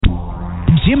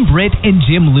Jim Britt and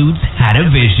Jim Lutz had a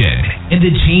vision, and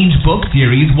the Change Book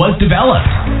series was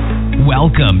developed.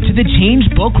 Welcome to the Change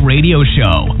Book Radio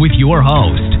Show with your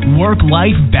host,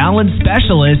 work-life balance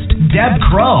specialist, Deb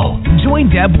Crowe.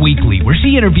 Join Deb weekly where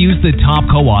she interviews the top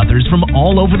co-authors from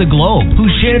all over the globe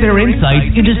who share their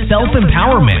insights into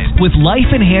self-empowerment with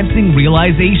life-enhancing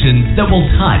realizations that will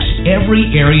touch every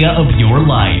area of your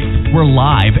life. We're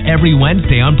live every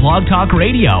Wednesday on Blog Talk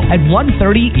Radio at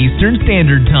 1:30 Eastern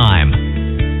Standard Time.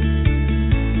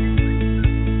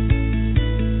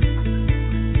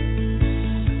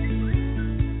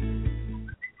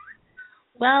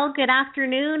 Well, good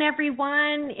afternoon,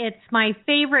 everyone. It's my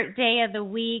favorite day of the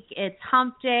week. It's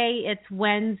Hump Day. It's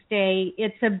Wednesday.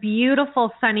 It's a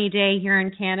beautiful sunny day here in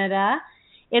Canada.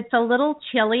 It's a little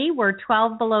chilly. We're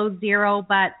 12 below zero,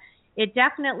 but it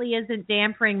definitely isn't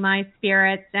dampening my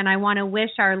spirits. And I want to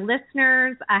wish our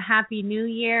listeners a happy new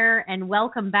year and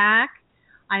welcome back.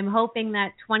 I'm hoping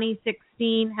that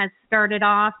 2016 has started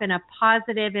off in a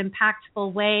positive,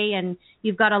 impactful way, and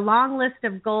you've got a long list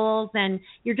of goals, and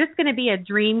you're just going to be a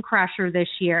dream crusher this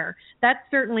year. That's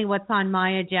certainly what's on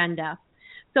my agenda.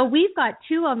 So we've got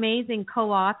two amazing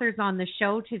co-authors on the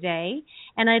show today,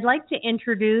 and I'd like to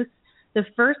introduce the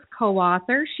first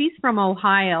co-author. She's from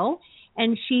Ohio,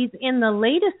 and she's in the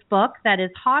latest book that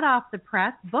is hot off the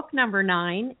press, book number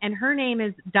 9, and her name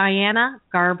is Diana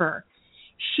Garber.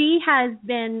 She has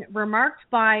been remarked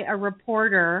by a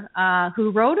reporter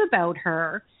who wrote about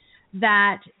her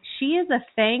that she is a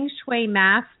feng shui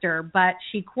master, but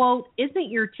she, quote,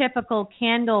 isn't your typical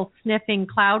candle-sniffing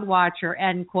cloud watcher,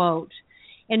 end quote.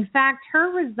 In fact,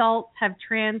 her results have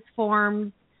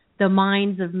transformed the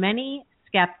minds of many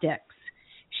skeptics.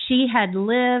 She had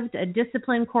lived a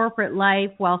disciplined corporate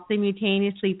life while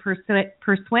simultaneously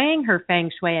pursuing her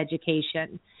feng shui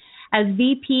education. As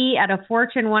VP at a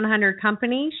Fortune 100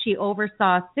 company, she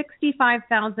oversaw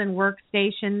 65,000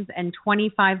 workstations and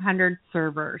 2,500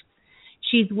 servers.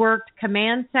 She's worked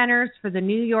command centers for the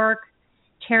New York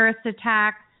terrorist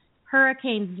attack,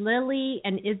 Hurricanes Lily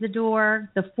and Isidore,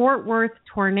 the Fort Worth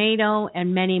tornado,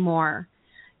 and many more.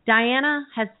 Diana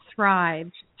has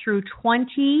thrived through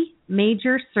 20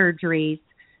 major surgeries,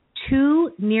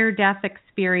 2 near-death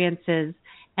experiences,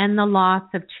 and the loss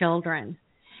of children.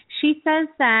 She says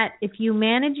that if you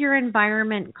manage your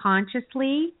environment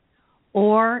consciously,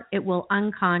 or it will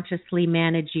unconsciously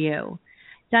manage you.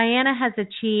 Diana has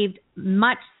achieved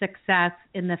much success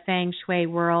in the Feng Shui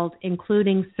world,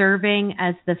 including serving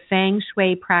as the Feng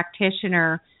Shui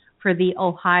practitioner for the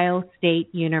Ohio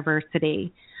State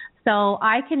University. So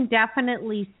I can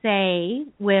definitely say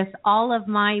with all of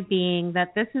my being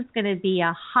that this is going to be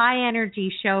a high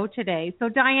energy show today. So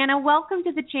Diana, welcome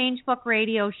to the Change Book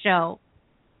Radio Show.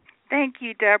 Thank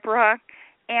you, Deborah.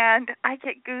 And I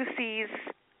get goosies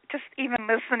just even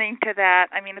listening to that.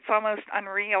 I mean, it's almost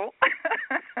unreal.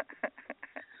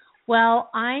 Well,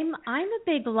 I'm a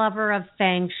big lover of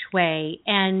Feng Shui,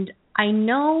 and I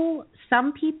know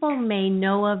some people may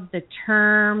know of the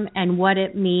term and what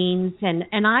it means,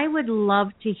 and I would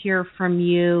love to hear from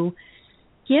you.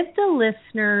 Give the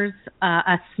listeners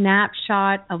a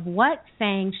snapshot of what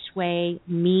Feng Shui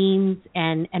means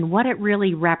and what it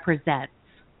really represents.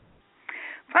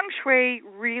 Feng Shui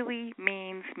really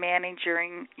means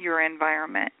managing your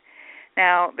environment.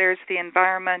 Now, there's the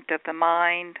environment of the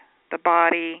mind, the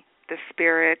body, the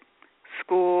spirit,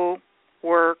 school,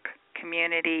 work,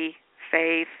 community,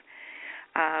 faith.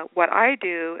 What I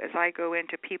do is I go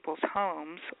into people's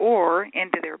homes or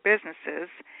into their businesses,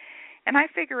 and I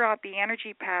figure out the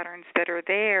energy patterns that are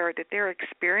there that they're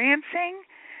experiencing,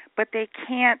 but they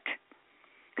can't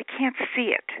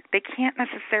see it. They can't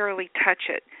necessarily touch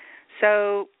it.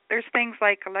 So there's things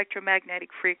like electromagnetic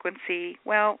frequency.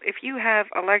 Well, if you have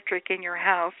electric in your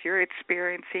house, you're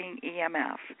experiencing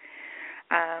EMF.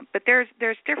 But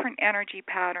there's different energy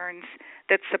patterns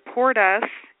that support us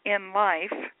in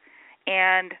life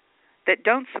and that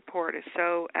don't support us.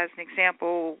 So as an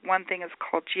example, one thing is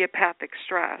called geopathic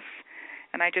stress.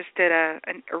 And I just did a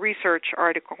research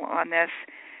article on this.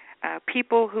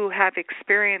 People who have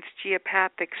experienced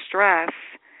geopathic stress,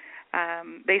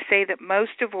 they say that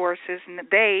most divorces, and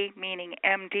they, meaning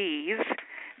MDs,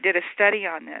 did a study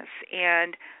on this.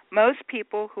 And most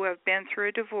people who have been through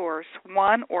a divorce,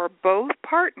 one or both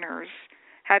partners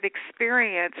have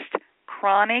experienced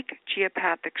chronic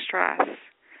geopathic stress.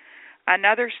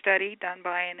 Another study done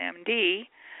by an MD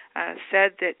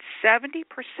said that 70%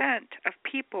 of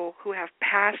people who have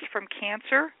passed from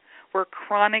cancer were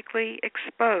chronically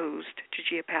exposed to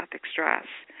geopathic stress.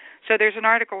 So there's an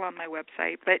article on my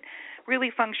website, but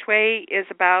really Feng Shui is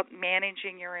about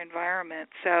managing your environment.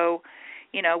 So,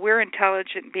 you know, we're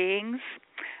intelligent beings.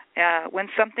 When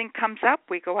something comes up,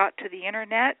 we go out to the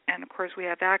internet, and of course we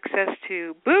have access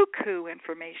to buku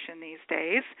information these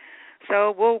days.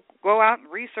 So we'll go out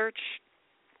and research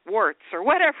warts or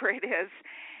whatever it is,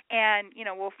 and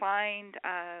we'll find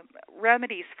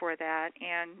remedies for that,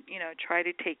 and try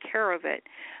to take care of it.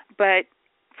 But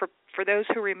for those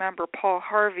who remember Paul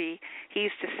Harvey, he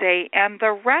used to say, and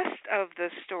the rest of the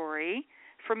story.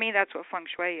 For me, that's what feng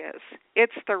shui is.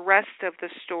 It's the rest of the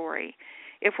story.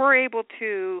 If we're able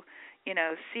to,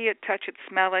 see it, touch it,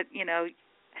 smell it,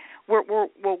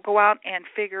 we'll go out and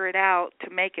figure it out to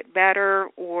make it better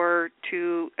or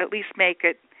to at least make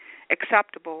it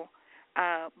acceptable.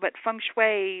 But feng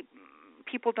shui,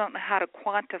 people don't know how to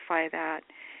quantify that.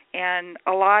 And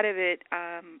a lot of it,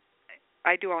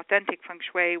 I do authentic feng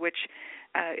shui, which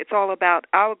it's all about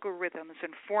algorithms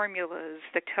and formulas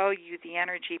that tell you the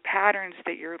energy patterns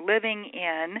that you're living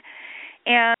in,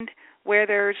 and where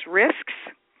there's risks.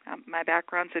 My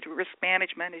background's in risk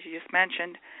management, as you just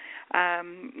mentioned.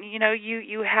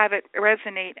 You have it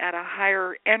resonate at a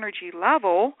higher energy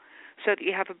level so that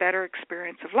you have a better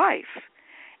experience of life.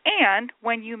 And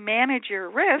when you manage your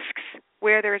risks,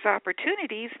 where there's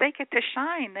opportunities, they get to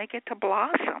shine, they get to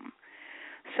blossom.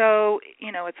 So,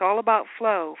 it's all about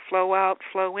flow out,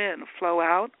 flow in, flow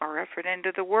out, our effort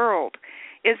into the world.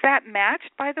 Is that matched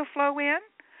by the flow in?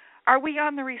 Are we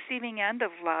on the receiving end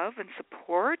of love and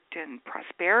support and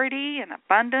prosperity and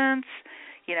abundance,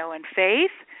 and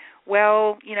faith?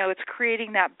 Well, it's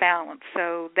creating that balance.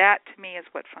 So that, to me, is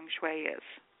what feng shui is.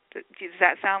 Does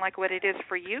that sound like what it is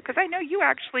for you? Because I know you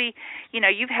actually,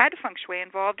 you've had feng shui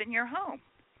involved in your home.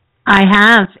 I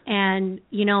have, and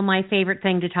my favorite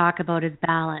thing to talk about is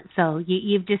balance. So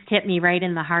you've just hit me right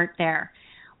in the heart there.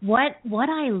 What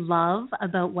I love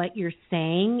about what you're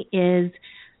saying is,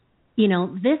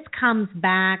 this comes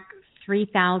back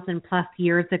 3,000 plus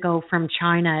years ago from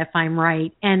China, if I'm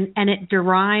right, and it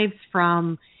derives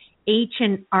from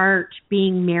ancient art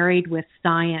being married with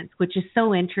science, which is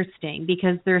so interesting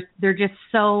because they're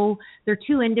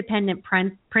two independent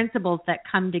principles that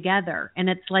come together, and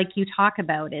it's like you talk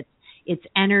about it's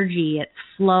energy, it's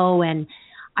flow, and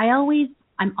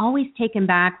I'm always taken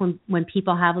back when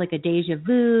people have like a deja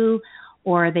vu,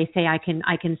 or they say I can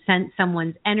sense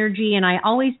someone's energy, and I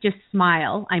always just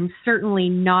smile. I'm certainly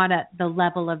not at the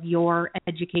level of your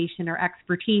education or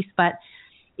expertise, but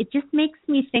it just makes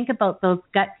me think about those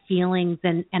gut feelings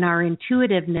and our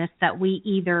intuitiveness that we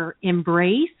either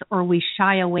embrace or we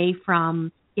shy away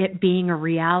from it being a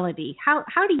reality. How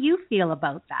do you feel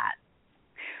about that?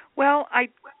 Well, I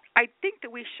think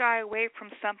that we shy away from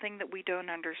something that we don't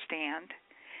understand.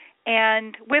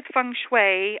 And with feng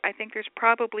shui, I think there's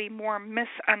probably more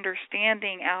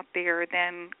misunderstanding out there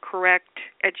than correct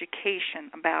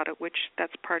education about it, which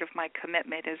that's part of my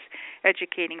commitment is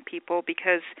educating people,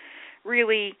 because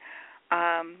really,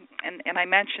 and I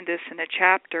mentioned this in a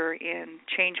chapter in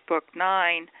Change Book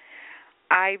 9,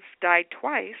 I've died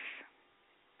twice.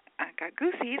 I got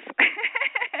goosies.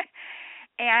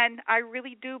 And I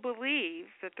really do believe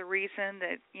that the reason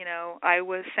that, I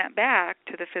was sent back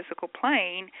to the physical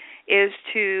plane is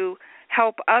to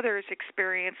help others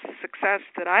experience the success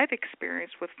that I've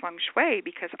experienced with feng shui,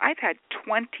 because I've had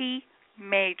 20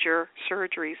 major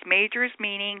surgeries. Majors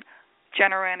meaning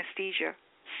general anesthesia,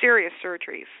 serious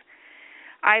surgeries.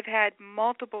 I've had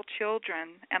multiple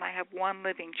children, and I have one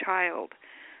living child.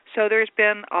 So there's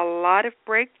been a lot of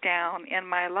breakdown in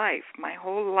my life. My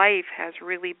whole life has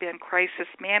really been crisis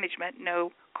management.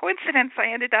 No coincidence I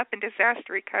ended up in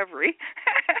disaster recovery.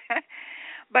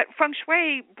 But feng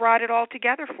shui brought it all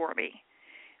together for me.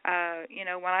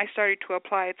 When I started to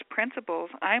apply its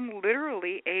principles, I'm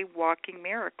literally a walking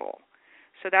miracle.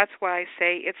 So that's why I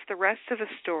say it's the rest of the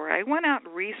story. I went out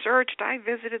and researched. I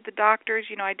visited the doctors.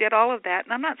 I did all of that.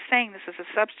 And I'm not saying this is a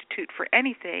substitute for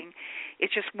anything.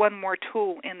 It's just one more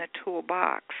tool in the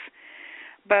toolbox.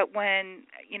 But when,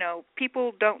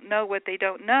 people don't know what they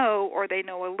don't know, or they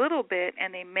know a little bit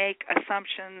and they make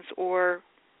assumptions or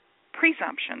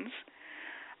presumptions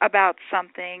about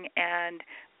something, and,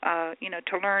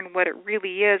 to learn what it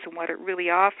really is and what it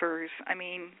really offers, I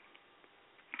mean,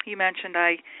 you mentioned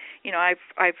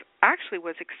I've actually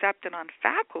was accepted on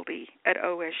faculty at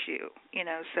OSU,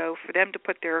 so for them to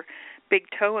put their big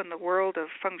toe in the world of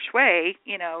feng shui,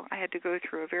 I had to go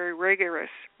through a very rigorous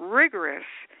credentialing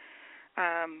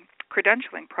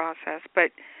process.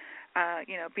 But,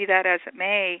 be that as it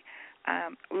may,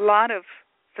 a lot of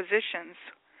physicians,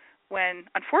 when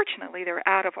unfortunately they're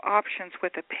out of options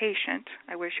with a patient,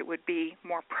 I wish it would be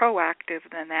more proactive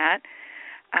than that.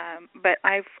 But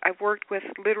I've worked with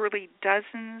literally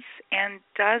dozens and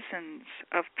dozens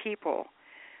of people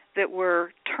that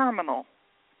were terminal,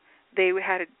 they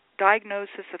had a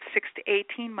diagnosis of 6 to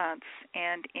 18 months,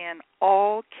 and in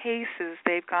all cases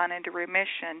they've gone into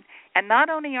remission. And not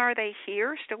only are they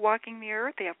here, still walking the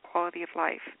earth, they have quality of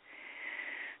life.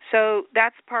 So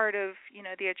that's part of,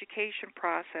 the education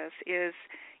process is,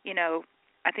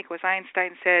 I think it was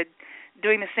Einstein said,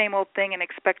 doing the same old thing and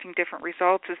expecting different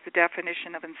results is the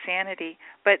definition of insanity.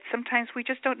 But sometimes we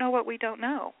just don't know what we don't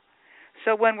know.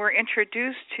 So when we're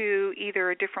introduced to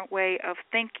either a different way of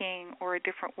thinking or a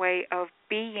different way of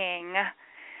being,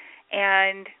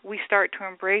 and we start to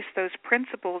embrace those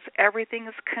principles, everything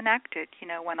is connected.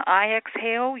 When I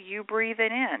exhale, you breathe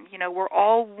it in. We're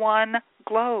all one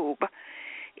globe.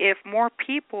 If more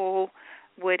people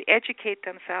would educate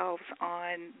themselves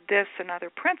on this and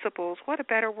other principles, what a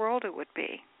better world it would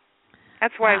be.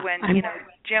 That's why when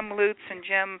Jim Lutz and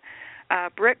Jim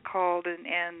Britt called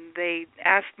and they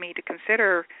asked me to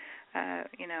consider,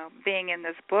 being in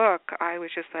this book, I was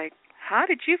just like, how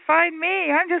did you find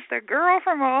me? I'm just a girl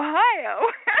from Ohio.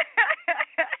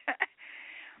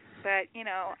 But,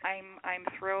 I'm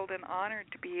thrilled and honored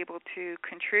to be able to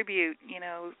contribute,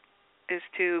 is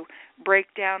to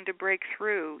break down to break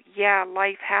through. Yeah,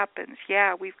 life happens.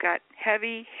 Yeah, we've got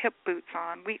heavy hip boots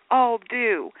on. We all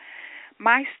do.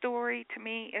 My story, to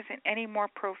me, isn't any more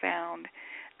profound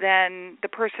than the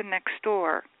person next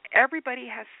door. Everybody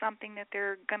has something that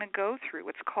they're going to go through.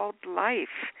 It's called life.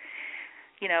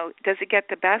 Does it get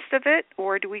the best of it,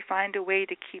 or do we find a way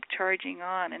to keep charging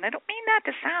on? And I don't mean that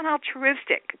to sound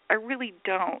altruistic. I really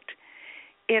don't.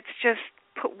 It's just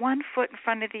put one foot in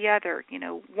front of the other.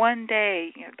 One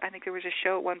day, I think there was a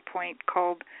show at one point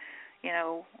called,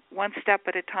 One Step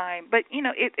at a Time. But,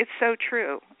 it's so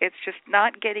true. It's just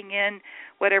not getting in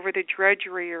whatever the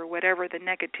drudgery or whatever the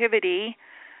negativity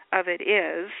of it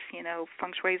is.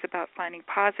 Feng Shui is about finding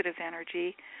positive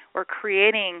energy or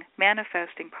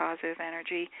manifesting positive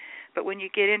energy. But when you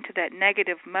get into that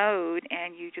negative mode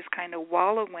and you just kind of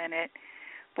wallow in it,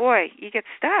 boy, you get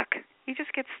stuck. You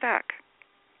just get stuck.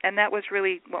 And that was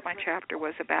really what my chapter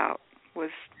was about,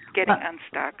 was getting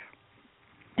unstuck.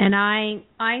 And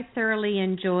I thoroughly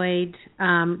enjoyed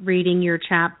reading your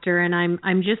chapter, and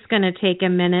I'm just going to take a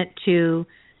minute to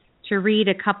read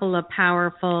a couple of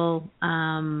powerful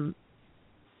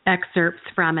excerpts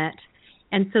from it.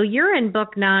 And so you're in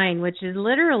book 9, which is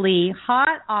literally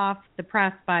hot off the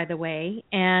press, by the way.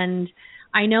 And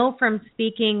I know from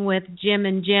speaking with Jim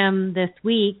and Jim this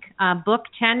week, book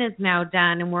 10 is now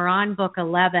done, and we're on book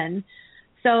 11.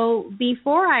 So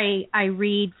before I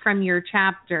read from your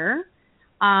chapter,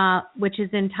 which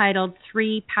is entitled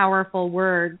 3 Powerful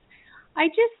Words,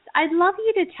 I'd love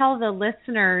you to tell the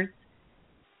listeners,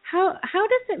 how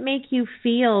does it make you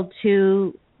feel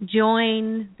to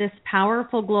join this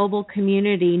powerful global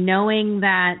community, knowing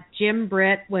that Jim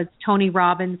Britt was Tony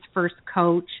Robbins' first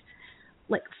coach?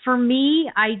 Like, for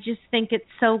me, I just think it's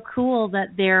so cool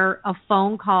that they're a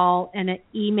phone call and an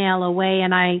email away,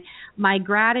 and my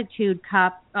gratitude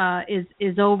cup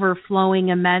is overflowing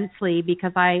immensely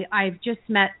because I've just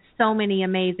met so many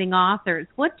amazing authors.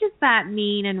 What does that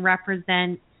mean and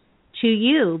represent to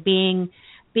you, being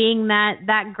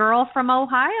that girl from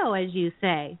Ohio, as you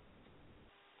say?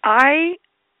 I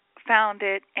found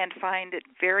it and find it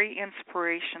very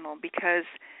inspirational because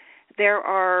there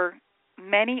are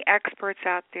many experts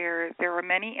out there. There are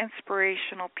many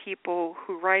inspirational people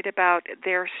who write about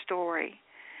their story.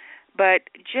 But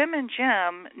Jim and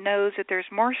Jim knows that there's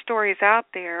more stories out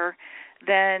there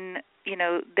than,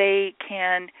 they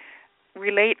can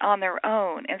relate on their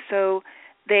own. And so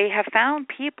they have found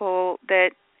people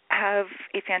that have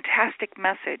a fantastic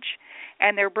message,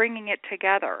 and they're bringing it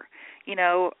together.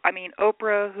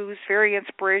 Oprah, who's very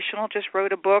inspirational, just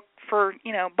wrote a book for,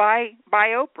 by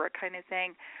Oprah kind of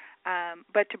thing.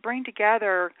 But to bring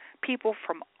together people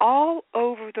from all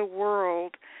over the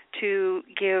world to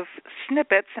give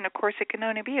snippets, and of course it can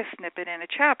only be a snippet in a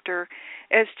chapter,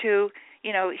 as to,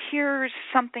 here's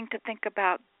something to think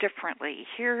about differently.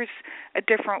 Here's a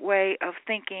different way of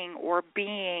thinking or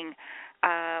being,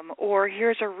 or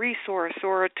here's a resource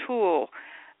or a tool.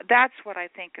 That's what I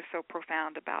think is so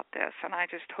profound about this, and I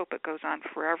just hope it goes on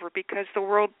forever, because the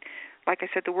world, like I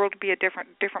said, the world would be a different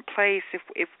place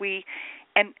if we,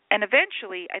 and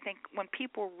eventually I think when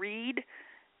people read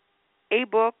a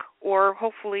book or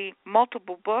hopefully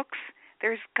multiple books,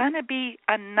 there's going to be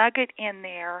a nugget in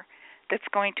there that's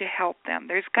going to help them.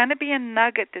 There's going to be a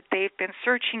nugget that they've been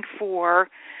searching for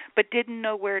but didn't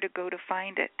know where to go to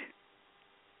find it.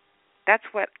 That's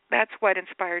what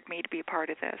inspired me to be a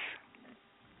part of this.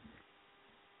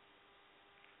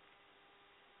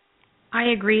 I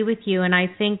agree with you, and I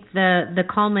think the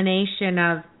culmination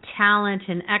of talent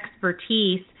and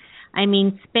expertise I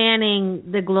mean,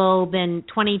 spanning the globe in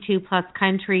 22 plus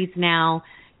countries now,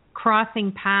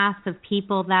 crossing paths of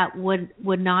people that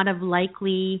would not have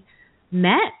likely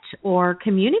met or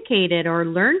communicated or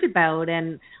learned about.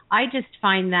 And I just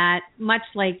find that, much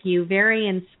like you, very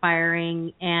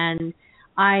inspiring. And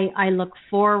I look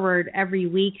forward every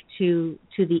week to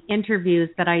the interviews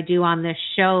that I do on this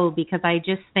show, because I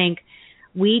just think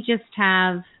we just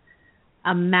have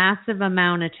a massive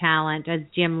amount of talent, as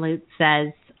Jim Lutz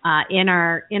says, in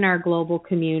our global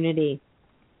community.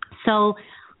 So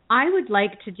I would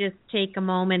like to just take a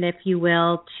moment, if you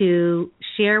will, to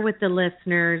share with the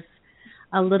listeners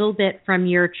a little bit from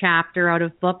your chapter out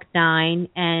of Book 9,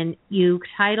 and you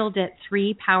titled it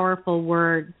 3 Powerful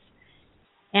Words.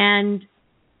 And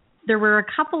there were a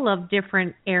couple of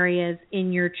different areas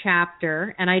in your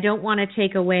chapter, and I don't want to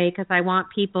take away because I want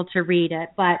people to read it,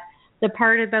 but the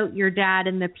part about your dad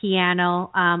and the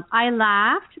piano, I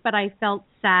laughed, but I felt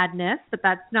sadness, but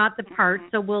that's not the part,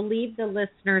 so we'll leave the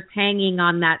listeners hanging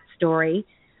on that story.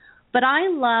 But I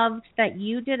loved that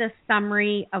you did a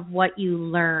summary of what you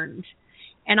learned.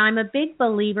 And I'm a big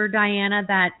believer, Diana,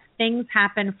 that things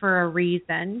happen for a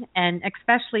reason, and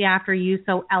especially after you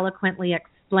so eloquently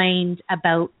explained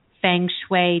about Feng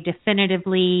Shui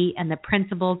definitively and the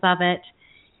principles of it.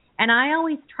 And I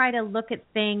always try to look at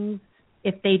things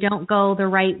if they don't go the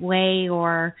right way,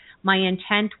 or my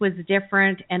intent was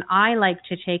different, and I like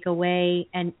to take away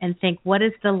and think, what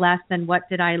is the lesson? What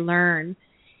did I learn?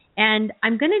 And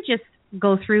I'm going to just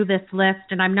go through this list,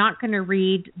 and I'm not going to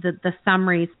read the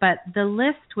summaries, but the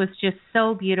list was just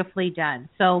so beautifully done.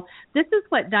 So this is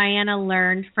what Diana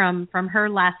learned from her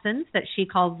lessons that she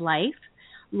calls life.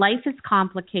 Life is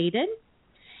complicated.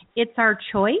 It's our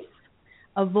choice.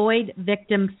 Avoid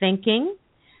victim thinking.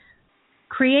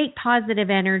 Create positive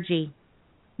energy.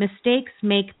 Mistakes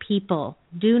make people.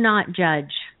 Do not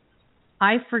judge.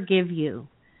 I forgive you.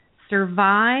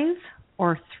 Survive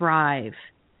or thrive.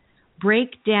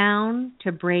 Break down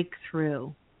to break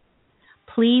through.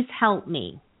 Please help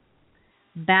me.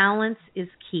 Balance is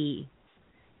key.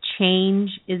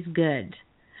 Change is good.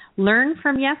 Learn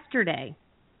from yesterday.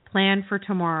 Plan for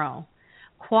tomorrow.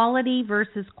 Quality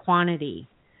versus quantity.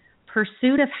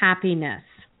 Pursuit of happiness.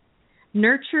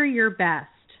 Nurture your best.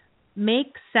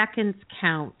 Make seconds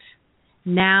count.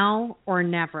 Now or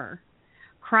never.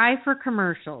 Cry for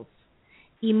commercials.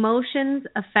 Emotions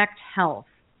affect health.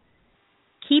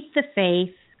 Keep the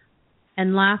faith.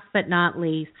 And last but not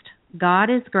least, God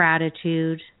is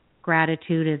gratitude.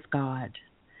 Gratitude is God.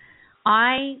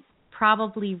 I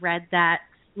probably read that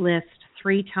list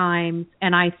 3 times,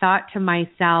 and I thought to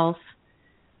myself,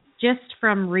 just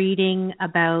from reading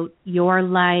about your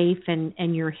life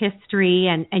and your history,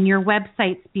 and your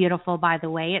website's beautiful, by the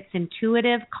way. It's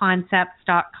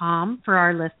intuitiveconcepts.com for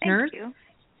our listeners. Thank you.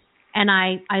 And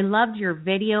I loved your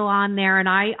video on there, and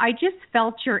I just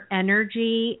felt your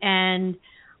energy, and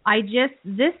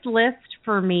this list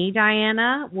for me,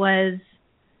 Diana,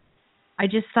 I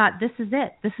just thought, this is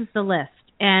it. This is the list.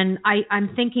 And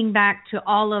I'm thinking back to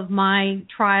all of my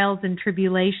trials and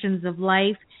tribulations of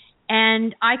life,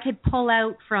 and I could pull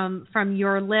out from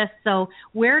your list. So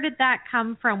where did that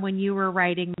come from when you were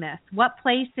writing this? What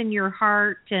place in your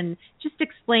heart? And just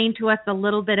explain to us a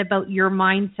little bit about your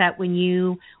mindset when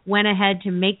you went ahead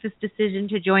to make this decision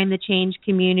to join the Change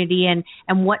community, and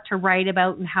what to write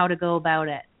about and how to go about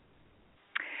it.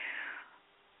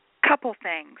 Couple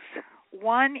things.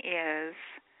 One is,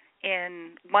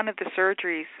 in one of the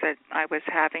surgeries that I was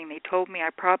having, they told me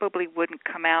I probably wouldn't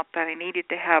come out, that I needed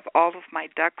to have all of my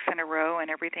ducks in a row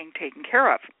and everything taken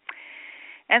care of.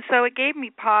 And so it gave me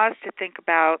pause to think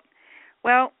about,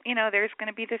 well, there's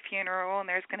going to be the funeral and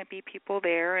there's going to be people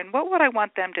there, and what would I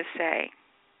want them to say?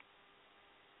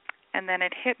 And then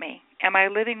it hit me. Am I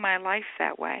living my life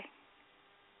that way?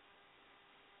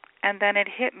 And then it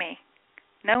hit me.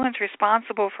 No one's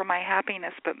responsible for my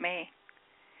happiness but me.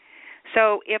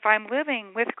 So if I'm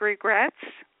living with regrets,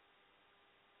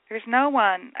 there's no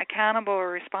one accountable or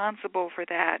responsible for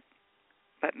that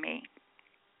but me.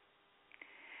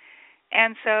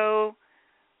 And so,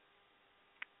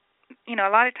 a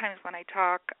lot of times when I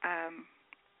talk,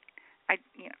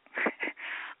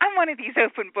 I'm one of these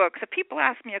open books. If people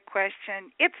ask me a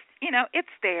question, it's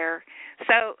there.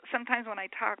 So sometimes when I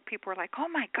talk, people are like, "Oh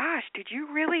my gosh, did you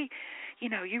really,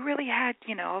 you really had,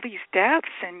 all these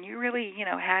deaths, and you really,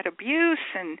 had abuse,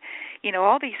 and,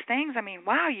 all these things. I mean,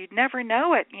 wow, you'd never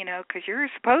know it, because you're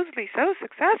supposedly so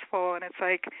successful." And it's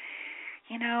like,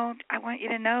 I want you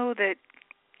to know that,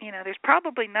 there's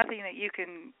probably nothing that you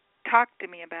can talk to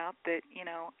me about that,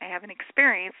 I haven't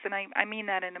experienced, and I mean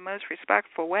that in the most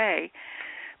respectful way.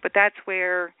 But that's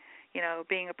where,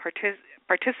 being a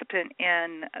participant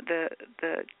in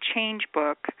the change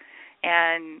book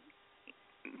and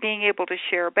being able to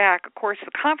share back. Of course,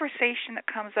 the conversation that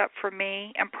comes up for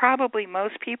me and probably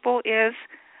most people is,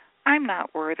 I'm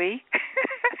not worthy.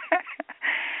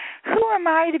 Who am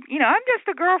I to, I'm just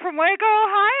a girl from Waco,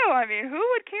 Ohio. I mean, who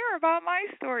would care about my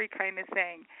story kind of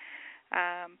thing?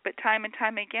 But time and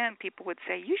time again, people would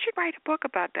say, you should write a book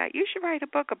about that. You should write a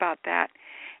book about that.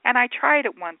 And I tried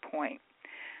at one point,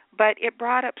 but it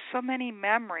brought up so many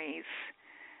memories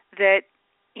that,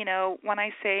 when I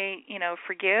say,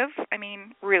 forgive, I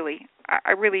mean, really,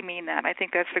 I really mean that. I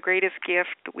think that's the greatest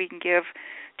gift that we can give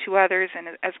to others and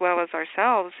as well as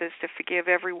ourselves is to forgive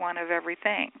everyone of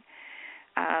everything.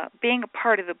 Being a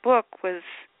part of the book was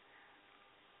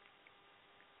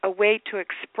a way to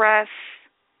express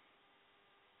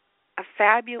a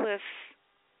fabulous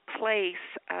place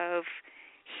of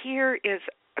here is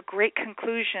a great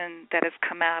conclusion that has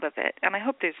come out of it. And I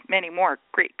hope there's many more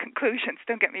great conclusions,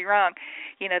 don't get me wrong.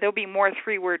 There'll be more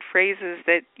 3-word phrases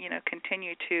that,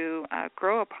 continue to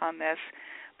grow upon this.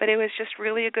 But it was just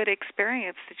really a good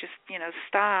experience to just,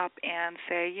 stop and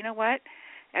say, you know what,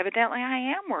 evidently I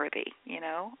am worthy.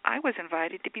 I was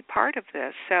invited to be part of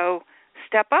this. So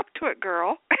step up to it,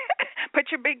 girl.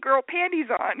 Put your big girl panties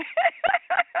on.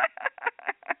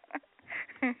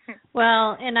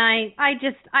 Well, and I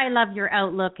love your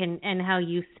outlook and how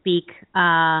you speak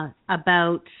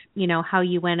about, how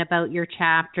you went about your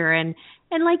chapter. And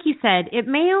like you said, it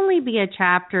may only be a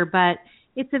chapter, but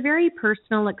it's a very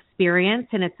personal experience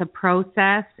and it's a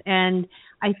process. And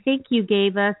I think you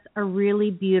gave us a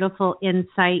really beautiful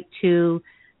insight to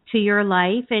your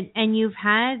life. And you've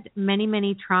had many,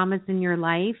 many traumas in your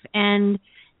life. And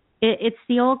it's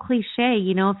the old cliche,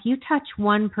 if you touch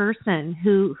one person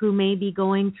who may be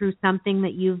going through something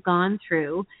that you've gone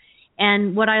through.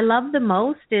 And what I love the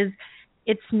most is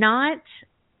it's not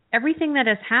everything that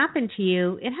has happened to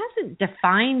you. It hasn't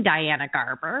defined Diana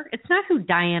Garber. It's not who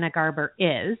Diana Garber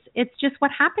is. It's just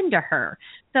what happened to her.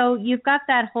 So you've got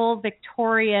that whole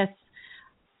victorious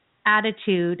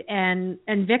attitude and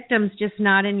victims just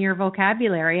not in your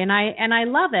vocabulary. And I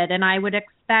love it. And I would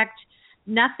expect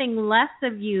nothing less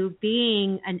of you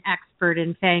being an expert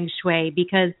in Feng Shui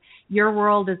because your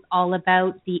world is all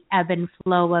about the ebb and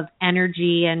flow of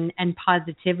energy and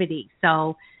positivity.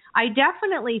 So I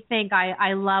definitely think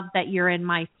I love that you're in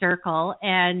my circle.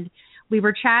 And we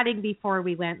were chatting before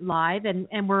we went live, and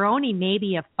we're only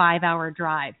maybe a 5-hour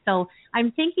drive. So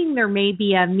I'm thinking there may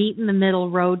be a meet in the middle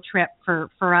road trip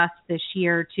for us this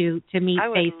year to meet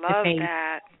face to face.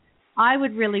 That. I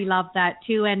would really love that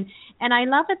too. And I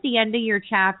love at the end of your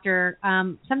chapter,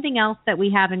 something else that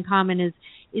we have in common is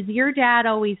your dad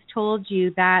always told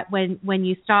you that when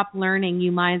you stop learning,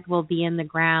 you might as well be in the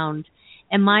ground.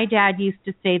 And my dad used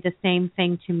to say the same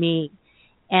thing to me.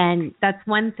 And that's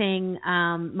one thing.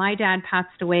 My dad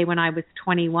passed away when I was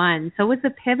 21. So it was a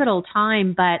pivotal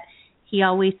time, but he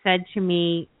always said to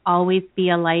me, always be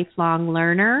a lifelong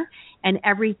learner. And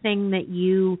everything that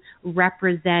you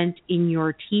represent in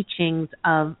your teachings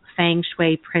of Feng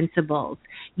Shui principles.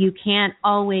 You can't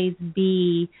always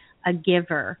be a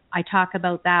giver. I talk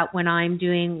about that when I'm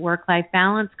doing work-life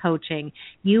balance coaching.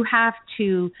 You have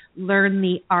to learn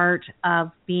the art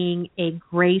of being a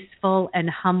graceful and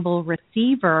humble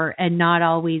receiver and not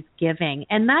always giving.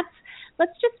 And let's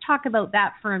just talk about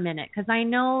that for a minute, because I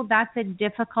know that's a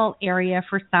difficult area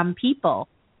for some people.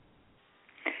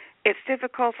 It's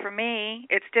difficult for me.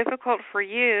 It's difficult for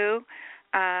you,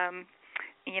 and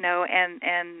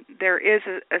there is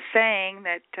a saying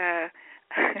that the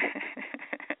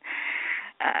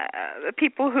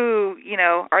people who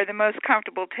are the most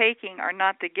comfortable taking are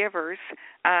not the givers.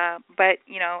 But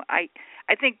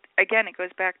I think again it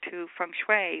goes back to Feng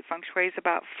Shui. Feng Shui is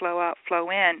about flow out,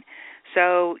 flow in.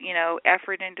 So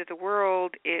effort into the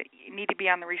world. You need to be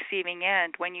on the receiving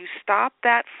end. When you stop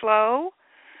that flow,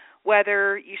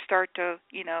 whether you start to,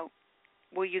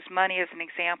 we'll use money as an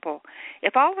example.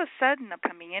 If all of a sudden I'm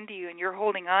coming into you and you're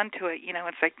holding on to it,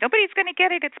 it's like, nobody's going to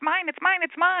get it, it's mine, it's mine,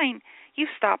 it's mine. You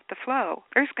stop the flow.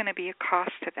 There's going to be a cost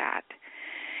to that.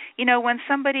 When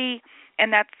somebody,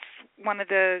 and that's one of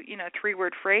the,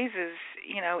 3-word phrases,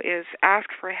 is ask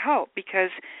for help, because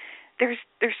there's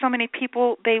so many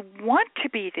people, they want to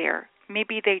be there.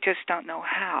 Maybe they just don't know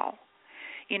how.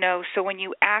 So when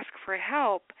you ask for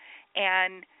help,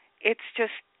 and it's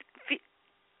just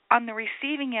on the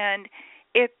receiving end,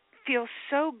 it feels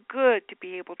so good to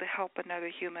be able to help another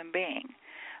human being.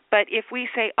 But if we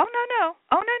say, oh, no,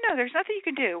 there's nothing you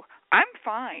can do, I'm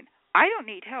fine, I don't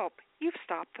need help, you've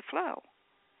stopped the flow.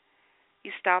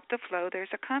 You stop the flow, there's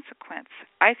a consequence.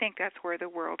 I think that's where the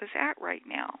world is at right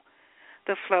now.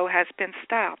 the flow has been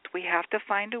stopped. We have to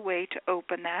find a way to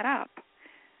open that up.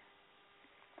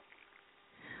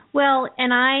 Well,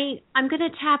 and I'm going to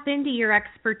tap into your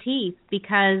expertise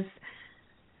because,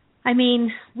 I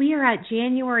mean, we are at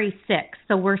January 6th,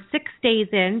 so we're 6 days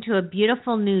into a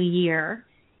beautiful new year,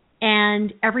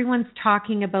 and everyone's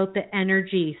talking about the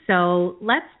energy. So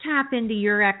let's tap into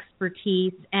your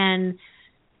expertise and,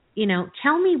 you know,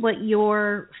 tell me what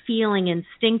you're feeling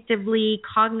instinctively,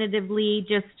 cognitively,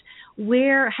 just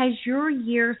where has your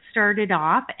year started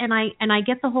off? And I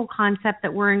get the whole concept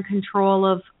that we're in control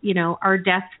of, you know, our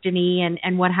destiny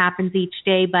and what happens each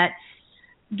day, but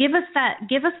give us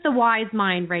the wise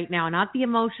mind right now, not the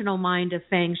emotional mind of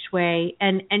Feng Shui,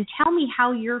 and tell me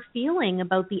how you're feeling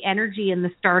about the energy in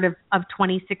the start of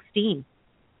 2016.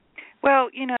 Well,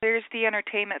 you know, there's the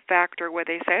entertainment factor where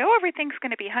they say, oh, everything's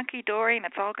going to be hunky-dory and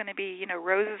it's all going to be, you know,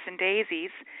 roses and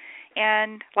daisies.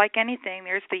 And like anything,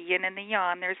 there's the yin and the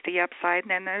yang. There's the upside, and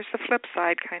then there's the flip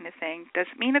side kind of thing.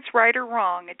 Doesn't mean it's right or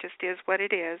wrong. It just is what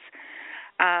it is.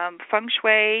 Feng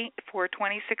Shui for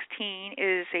 2016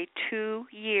 is a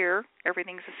 2-year.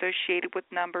 Everything's associated with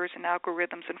numbers and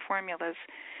algorithms and formulas.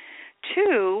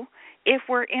 2, if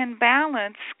we're in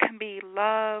balance, can be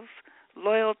love,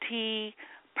 loyalty,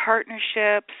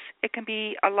 partnerships. It can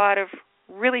be a lot of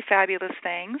really fabulous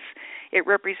things. It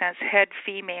represents head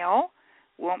female.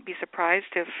 Won't be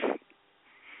surprised if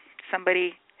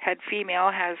somebody head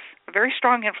female has a very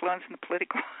strong influence in the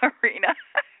political arena.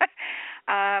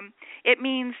 It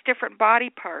means different body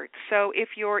parts. So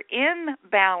if you're in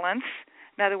balance,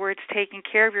 in other words, taking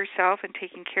care of yourself and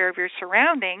taking care of your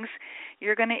surroundings,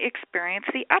 you're going to experience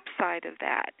the upside of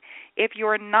that. If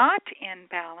you're not in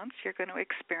balance, you're going to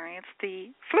experience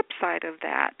the flip side of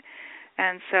that.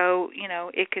 And so, you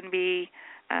know, it can be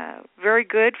very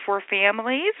good for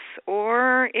families,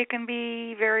 or it can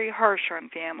be very harsh on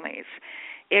families.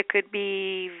 It could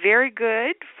be very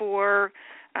good for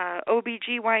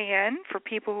OBGYN, for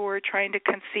people who are trying to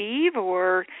conceive,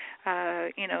 or,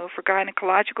 you know, for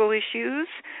gynecological issues.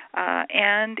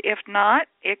 And if not,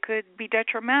 it could be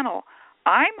detrimental.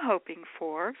 I'm hoping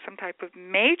for some type of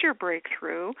major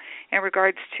breakthrough in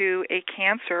regards to a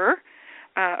cancer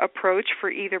approach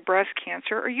for either breast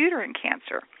cancer or uterine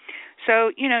cancer.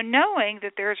 So, you know, knowing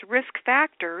that there's risk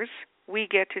factors, we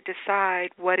get to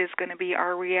decide what is going to be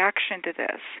our reaction to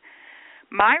this.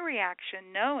 My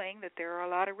reaction, knowing that there are a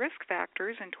lot of risk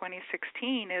factors in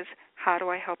 2016, is how do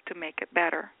I help to make it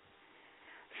better?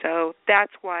 So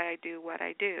that's why I do what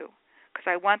I do, because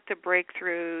I want the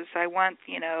breakthroughs. I want,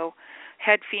 you know,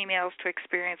 head females to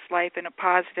experience life in a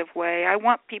positive way. I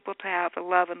want people to have a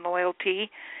love and loyalty.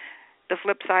 The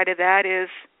flip side of that is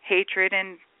hatred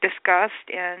and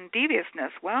disgust and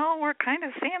deviousness. Well, we're kind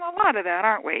of seeing a lot of that,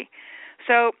 aren't we?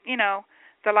 So, you know,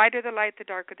 the lighter the light, the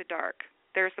darker the dark.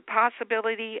 There's the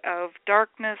possibility of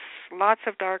darkness, lots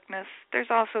of darkness. There's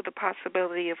also the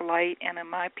possibility of light, and in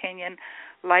my opinion,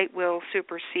 light will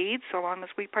supersede so long as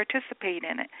we participate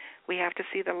in it. We have to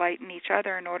see the light in each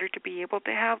other in order to be able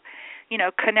to have, you know,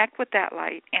 connect with that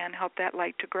light and help that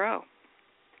light to grow.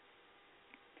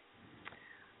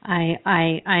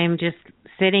 I am just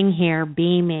sitting here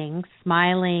beaming,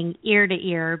 smiling ear to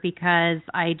ear, because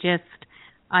I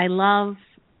love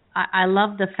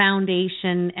the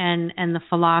foundation and the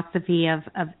philosophy of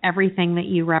everything that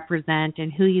you represent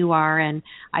and who you are. And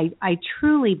I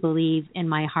truly believe in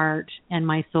my heart and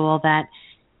my soul that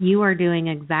you are doing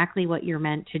exactly what you're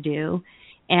meant to do.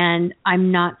 And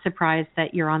I'm not surprised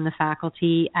that you're on the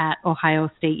faculty at Ohio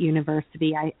State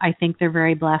University. I think they're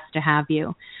very blessed to have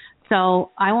you. So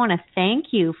I want to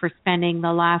thank you for spending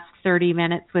the last 30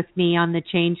 minutes with me on the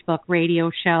Change Book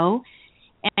radio show.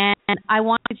 And I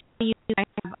want to tell you I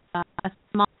have a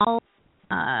small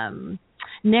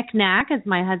knick-knack, as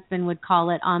my husband would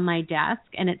call it, on my desk.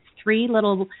 And it's 3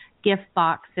 little gift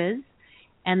boxes.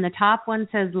 And the top one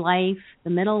says life, the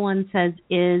middle one says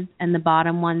is, and the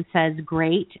bottom one says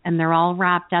great. And they're all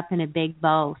wrapped up in a big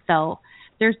bow. So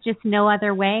there's just no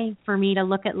other way for me to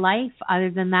look at life other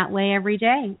than that way every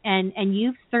day. And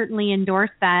you've certainly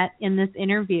endorsed that in this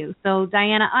interview. So,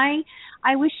 Diana, I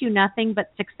wish you nothing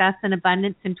but success and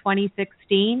abundance in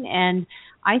 2016. And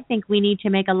I think we need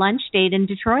to make a lunch date in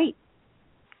Detroit.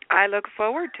 I look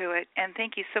forward to it. And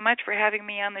thank you so much for having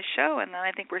me on the show. And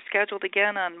I think we're scheduled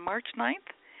again on March 9th.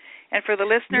 And for the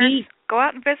listeners, go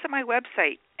out and visit my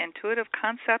website,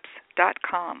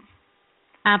 intuitiveconcepts.com.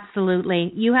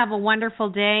 Absolutely. You have a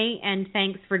wonderful day, and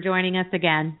thanks for joining us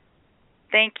again.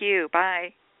 Thank you.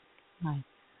 Bye. Bye.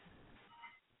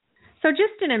 So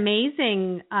just an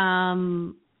amazing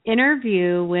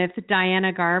interview with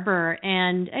Diana Garber.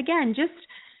 And again, just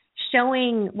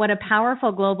showing what a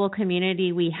powerful global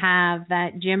community we have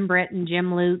that Jim Britt and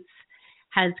Jim Lutz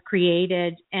has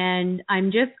created. And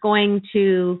I'm just going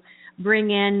to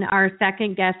bring in our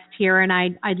second guest here, and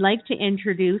I'd like to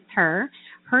introduce her.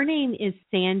 Her name is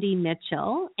Sandi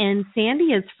Mitchell, and Sandi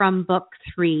is from Book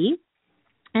 3.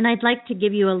 And I'd like to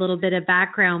give you a little bit of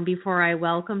background before I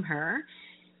welcome her.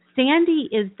 Sandi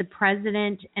is the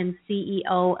president and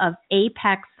CEO of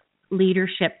Apex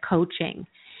Leadership Coaching.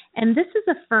 And this is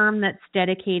a firm that's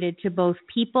dedicated to both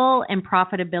people and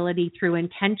profitability through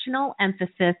intentional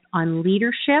emphasis on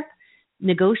leadership,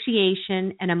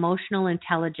 negotiation, and emotional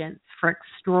intelligence for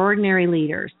extraordinary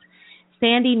leaders.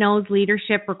 Sandi knows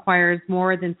leadership requires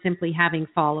more than simply having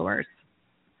followers.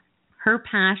 Her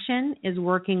passion is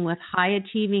working with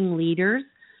high-achieving leaders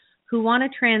who want to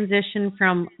transition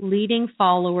from leading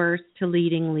followers to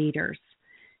leading leaders.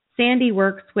 Sandi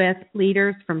works with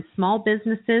leaders from small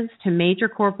businesses to major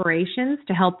corporations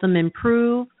to help them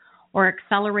improve or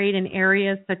accelerate in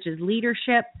areas such as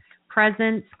leadership,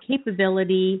 presence,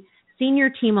 capability,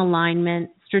 senior team alignment,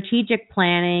 strategic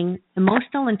planning,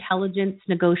 emotional intelligence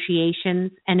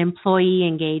negotiations, and employee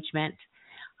engagement.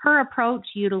 Her approach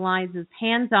utilizes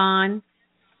hands-on,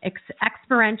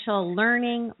 experiential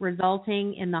learning,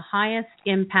 resulting in the highest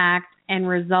impact and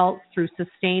results through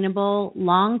sustainable,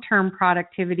 long-term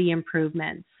productivity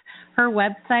improvements. Her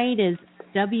website is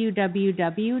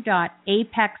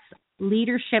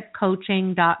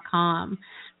www.apexleadershipcoaching.com.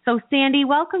 So, Sandi,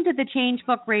 welcome to the Change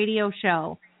Book Radio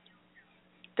Show.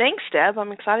 Thanks, Deb.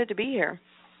 I'm excited to be here.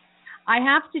 I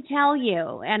have to tell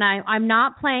you, and I'm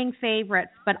not playing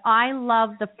favorites, but I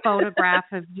love the photograph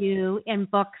of you in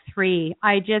Book 3.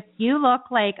 You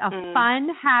look like a fun,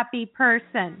 happy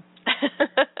person.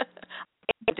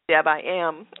 Deb, I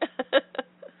am.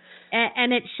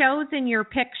 and it shows in your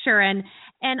picture. And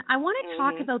I want to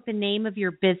talk about the name of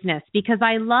your business, because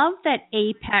I love that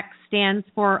APEX stands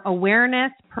for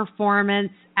Awareness,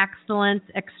 Performance, Excellence,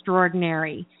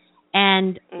 Extraordinary,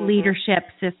 and Leadership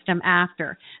System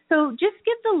after. So just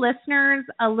give the listeners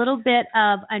a little bit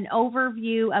of an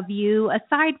overview of you,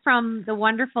 aside from the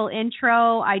wonderful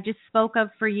intro I just spoke of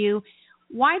for you.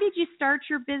 Why did you start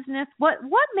your business? What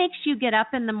makes you get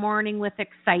up in the morning with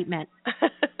excitement?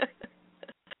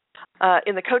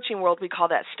 In the coaching world, we call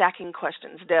that stacking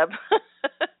questions, Deb.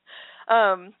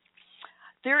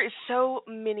 There is so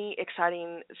many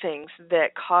exciting things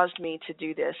that caused me to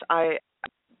do this. I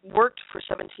worked for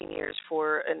 17 years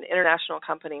for an international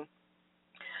company,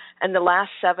 and the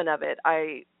last 7 of it,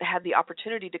 I had the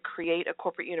opportunity to create a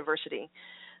corporate university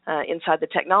inside the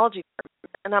technology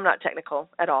department, and I'm not technical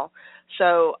at all.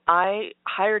 So I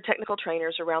hired technical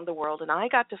trainers around the world, and I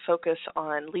got to focus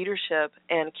on leadership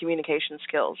and communication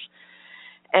skills.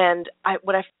 And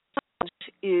what I found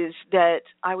is that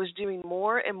I was doing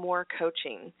more and more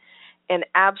coaching and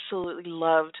absolutely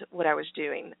loved what I was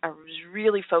doing. I was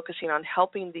really focusing on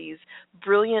helping these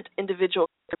brilliant individual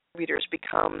contributors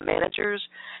become managers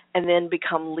and then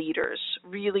become leaders,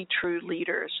 really true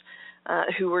leaders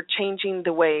who were changing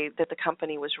the way that the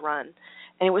company was run.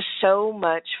 And it was so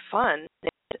much fun.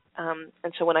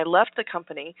 And so when I left the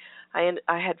company, I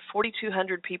had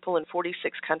 4,200 people in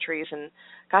 46 countries and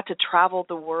got to travel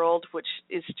the world, which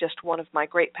is just one of my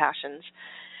great passions.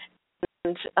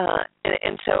 And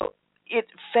so it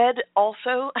fed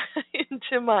also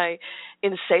into my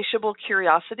insatiable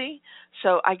curiosity.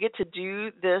 So I get to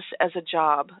do this as a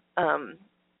job and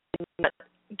not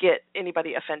get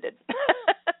anybody offended.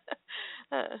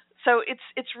 So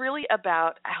it's really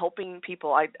about helping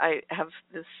people. I have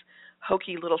this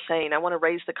hokey little saying: I want to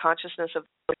raise the consciousness of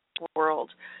the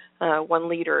world, one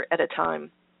leader at a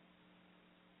time.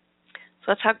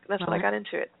 So that's what I got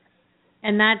into it.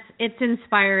 And it's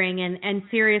inspiring, and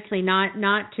seriously,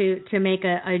 not to make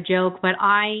a joke, but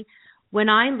when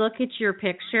I look at your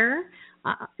picture,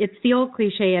 it's the old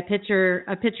cliche: a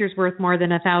picture's worth more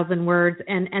than 1,000 words,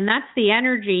 and that's the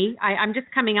energy. I'm just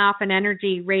coming off an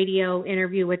energy radio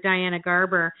interview with Diana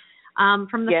Garber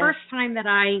from the first time that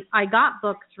I got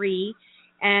Book 3,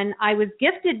 and I was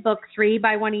gifted Book 3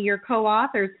 by one of your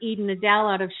co-authors, Eden Adele,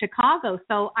 out of Chicago.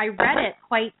 So I read it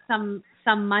quite some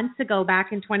months ago,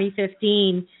 back in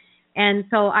 2015. And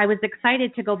so I was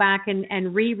excited to go back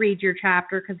and reread your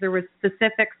chapter, because there was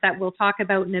specifics that we'll talk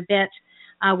about in a bit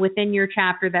within your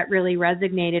chapter that really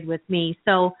resonated with me.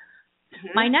 So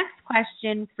my next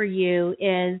question for you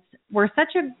is, we're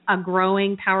such a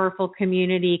growing, powerful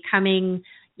community coming,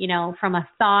 from a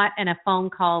thought and a phone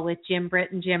call with Jim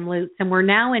Britt and Jim Lutz, and we're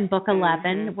now in Book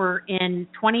 11. We're in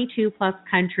 22 plus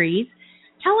countries.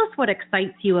 Tell us what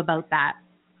excites you about that.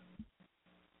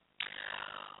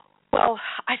 Well,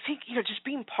 I think, just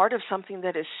being part of something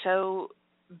that is so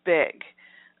big.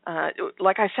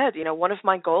 Like I said, one of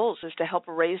my goals is to help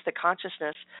raise the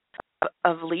consciousness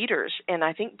of leaders. And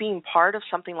I think being part of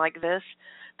something like this,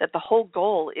 that the whole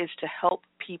goal is to help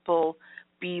people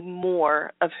be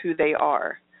more of who they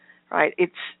are, right?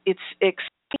 It's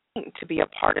exciting to be a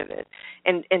part of it,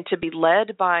 and to be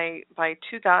led by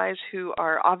two guys who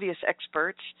are obvious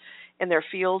experts in their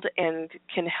field and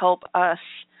can help us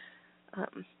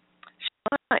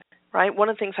shine, right? One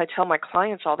of the things I tell my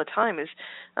clients all the time is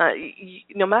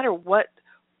no matter what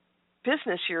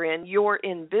business you're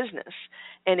in business.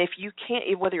 And if you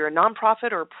can't, whether you're a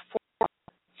nonprofit or a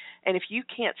and if you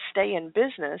can't stay in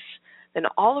business, then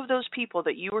all of those people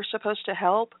that you were supposed to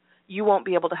help, you won't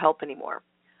be able to help anymore.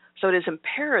 So it is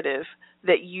imperative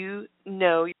that you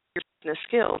know your business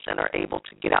skills and are able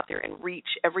to get out there and reach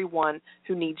everyone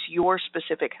who needs your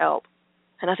specific help.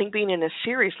 And I think being in a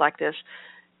series like this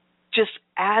just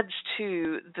adds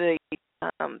to the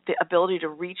ability to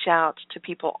reach out to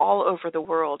people all over the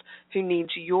world who needs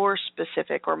your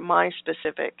specific or my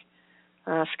specific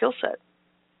skill set.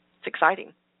 It's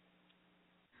exciting.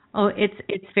 Oh,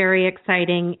 it's very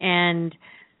exciting, and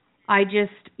I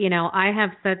just, I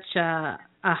have such a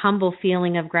humble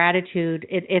feeling of gratitude.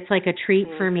 It's like a treat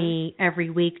for me every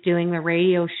week doing the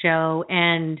radio show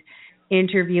and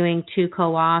interviewing two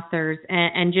co-authors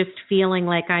and just feeling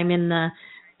like I'm in the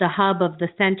hub of the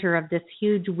center of this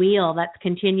huge wheel that's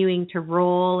continuing to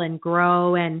roll and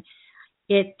grow. And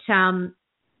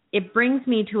it brings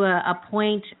me to a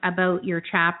point about your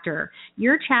chapter.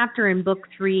 Your chapter in book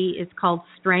 3 is called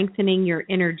Strengthening Your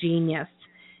Inner Genius.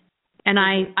 And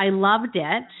I loved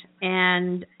it.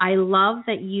 And I love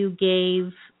that you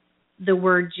gave the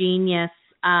word genius,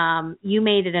 you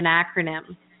made it an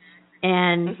acronym.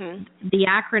 And the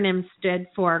acronym stood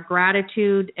for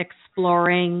gratitude,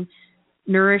 exploring,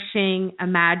 nourishing,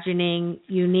 imagining,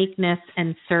 uniqueness,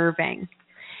 and serving.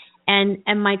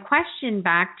 And my question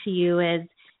back to you is,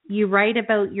 you write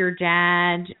about your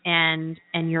dad and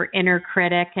your inner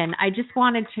critic, and I just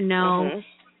wanted to know,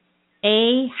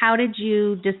 A, how did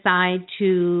you decide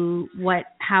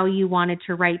how you wanted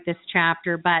to write this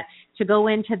chapter, but to go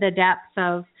into the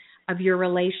depths of your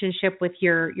relationship with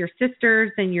your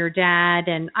sisters and your dad,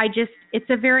 and it's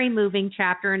a very moving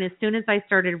chapter, and as soon as I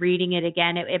started reading it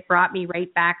again, it brought me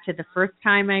right back to the first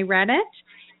time I read it.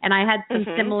 And I had some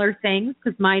similar things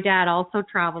because my dad also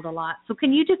traveled a lot. So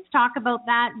can you just talk about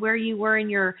that, where you were in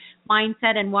your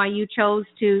mindset and why you chose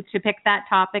to pick that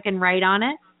topic and write on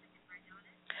it?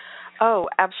 Oh,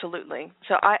 absolutely.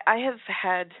 So I have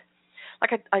had,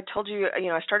 like I told you,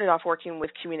 I started off working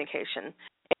with communication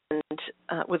and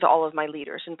with all of my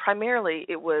leaders. And primarily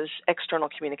it was external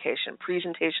communication,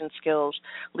 presentation skills,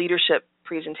 leadership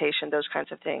presentation, those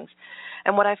kinds of things.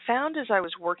 And what I found as I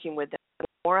was working with them, the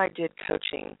more I did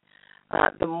coaching,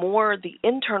 the more the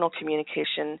internal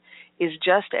communication is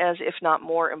just as, if not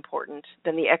more important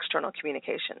than the external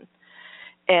communication.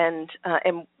 And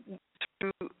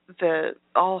through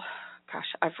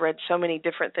I've read so many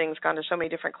different things, gone to so many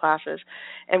different classes,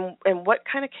 and what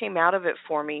kind of came out of it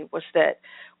for me was that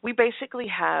we basically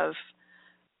have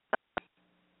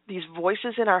these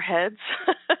voices in our heads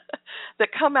that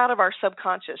come out of our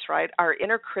subconscious, right? Our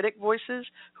inner critic voices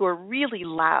who are really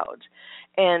loud,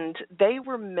 and they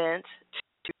were meant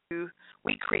to,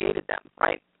 we created them,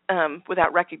 right?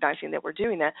 Without recognizing that we're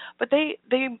doing that, but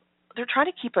they're trying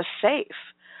to keep us safe.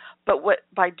 But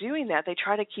by doing that, they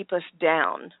try to keep us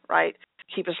down, right?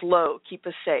 Keep us low, keep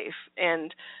us safe.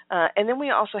 And then we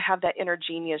also have that inner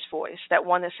genius voice, that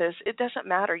one that says, it doesn't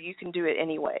matter, you can do it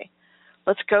anyway.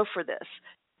 Let's go for this.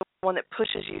 The one that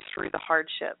pushes you through the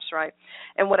hardships, right?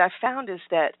 And what I found is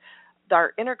that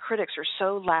our inner critics are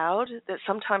so loud that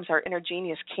sometimes our inner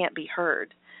genius can't be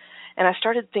heard. And I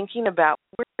started thinking about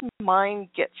where did mine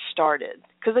get started?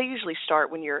 Because they usually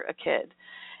start when you're a kid.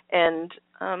 And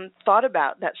thought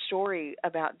about that story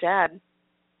about Dad,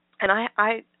 and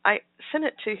I sent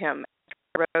it to him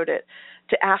after I wrote it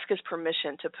to ask his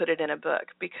permission to put it in a book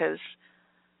because,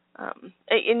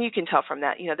 and you can tell from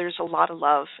that, there's a lot of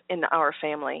love in our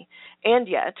family, and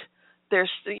yet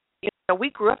we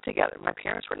grew up together. My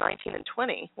parents were 19 and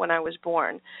 20 when I was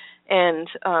born, and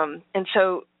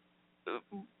so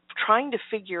trying to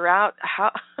figure out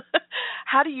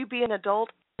how do you be an adult,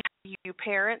 you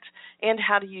parent, and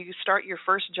how do you start your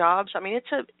first jobs? I mean,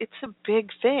 it's a big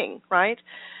thing, right?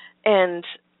 And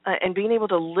being able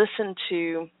to listen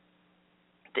to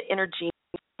the inner genius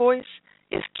voice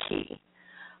is key.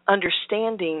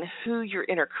 Understanding who your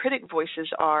inner critic voices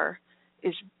are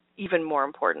is even more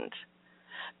important,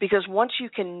 because once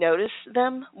you can notice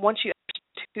them, once you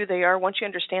understand who they are, once you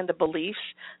understand the beliefs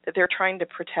that they're trying to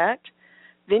protect,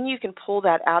 then you can pull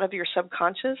that out of your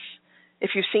subconscious.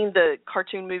 If you've seen the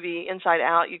cartoon movie Inside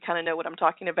Out, you kind of know what I'm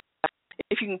talking about.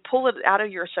 If you can pull it out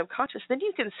of your subconscious, then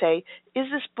you can say, is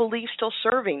this belief still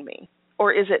serving me,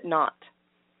 or is it not?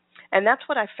 And that's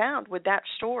what I found with that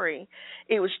story.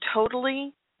 It was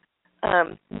totally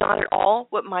not at all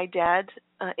what my dad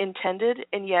intended,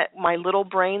 and yet my little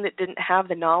brain that didn't have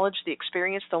the knowledge, the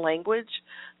experience, the language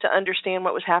to understand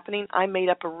what was happening, I made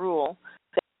up a rule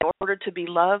that in order to be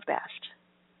loved best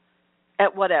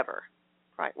at whatever,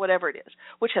 right, whatever it is,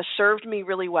 which has served me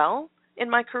really well in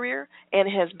my career and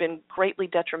has been greatly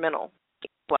detrimental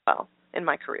well in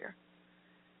my career.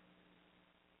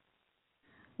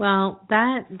 Well,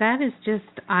 that is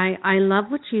just, I love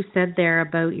what you said there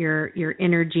about your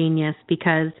inner genius,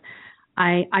 because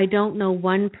I don't know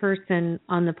one person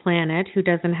on the planet who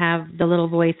doesn't have the little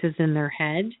voices in their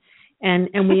head,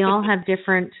 and we all have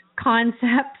different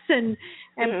concepts and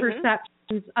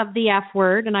perceptions of the F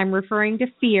word, and I'm referring to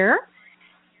fear.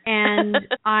 And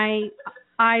I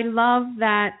love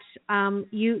that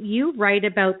you write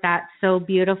about that so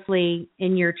beautifully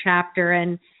in your chapter,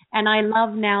 and I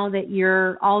love now that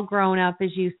you're all grown up,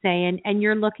 as you say, and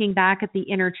you're looking back at the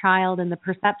inner child and the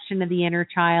perception of the inner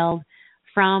child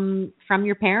from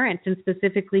your parents, and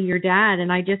specifically your dad.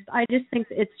 And I just think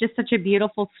it's just such a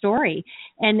beautiful story.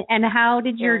 And how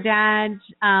did your dad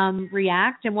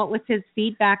react, and what was his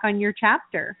feedback on your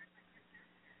chapter?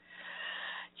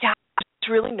 Yeah, I was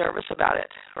really nervous about it,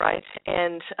 right?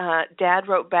 And Dad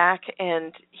wrote back,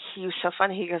 and he was so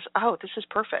funny. He goes, "Oh, this is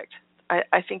perfect.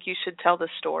 I think you should tell this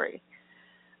story.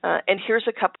 And here's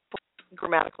a couple of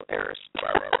grammatical errors."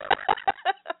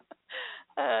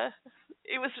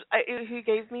 He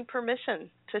gave me permission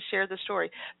to share the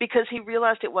story because he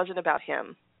realized it wasn't about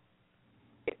him.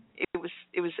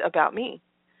 It was about me,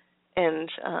 and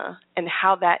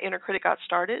how that inner critic got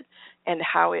started, and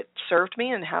how it served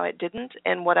me, and how it didn't,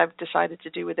 and what I've decided to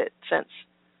do with it since.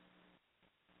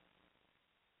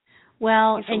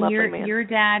 Well, and your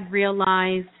dad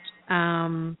realized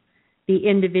the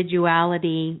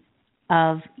individuality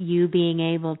of you being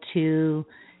able to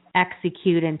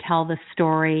execute and tell the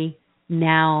story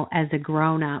now as a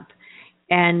grown-up.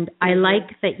 And I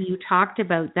like that you talked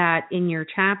about that in your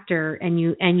chapter, and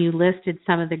you listed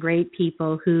some of the great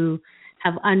people who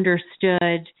have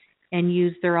understood and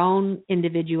used their own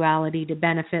individuality to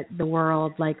benefit the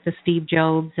world, like the Steve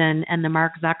Jobs and the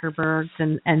Mark Zuckerbergs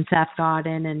and Seth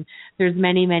Godin, and there's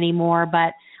many, many more.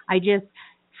 But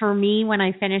for me, when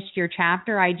I finished your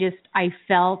chapter, I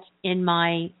felt in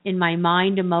my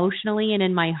mind emotionally and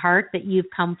in my heart that you've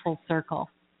come full circle.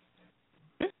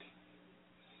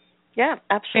 Yeah,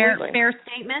 absolutely. Fair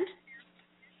statement.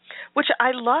 Which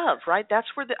I love, right? That's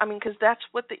where because that's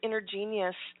what the inner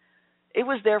genius, it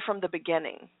was there from the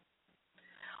beginning.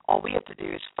 All we have to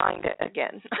do is find it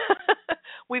again.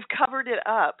 We've covered it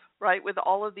up, right, with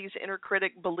all of these inner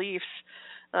critic beliefs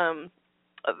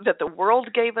that the world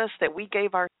gave us, that we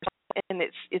gave ourselves, and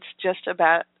it's just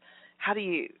about how do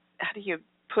you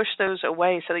push those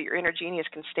away so that your inner genius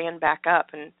can stand back up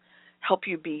and help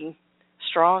you be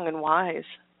strong and wise.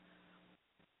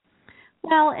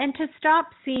 Well, and to stop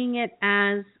seeing it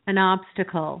as an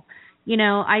obstacle.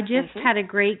 I just had a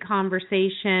great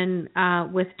conversation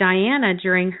with Diana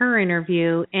during her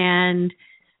interview, and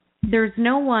there's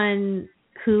no one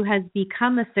who has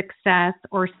become a success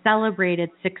or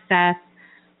celebrated success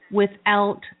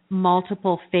without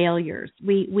multiple failures.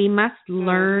 We must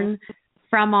learn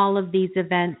from all of these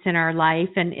events in our life.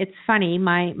 And it's funny,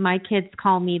 my kids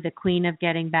call me the queen of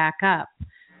getting back up.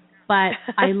 But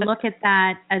I look at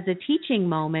that as a teaching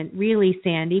moment, really,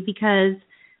 Sandi, because,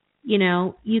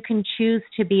 you can choose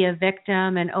to be a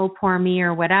victim and, oh, poor me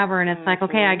or whatever. And it's like,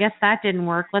 okay, I guess that didn't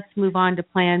work. Let's move on to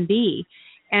plan B.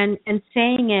 And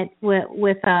saying it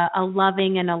with a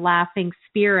loving and a laughing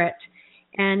spirit.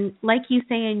 And like you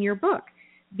say in your book,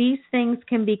 these things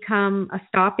can become a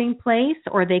stopping place,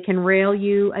 or they can rail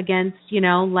you against,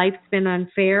 life's been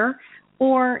unfair,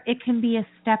 or it can be a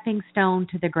stepping stone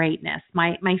to the greatness.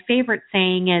 My favorite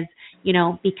saying is,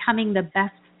 becoming the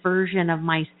best version of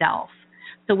myself.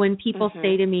 So when people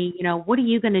say to me, what are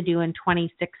you going to do in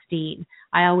 2016?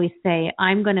 I always say,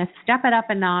 I'm going to step it up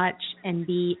a notch and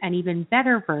be an even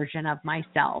better version of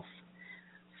myself.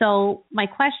 So my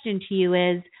question to you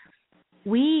is,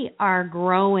 we are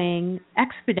growing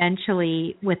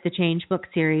exponentially with the Change Book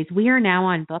series. We are now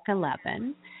on book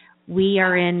 11. We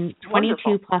are in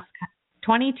 22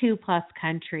 plus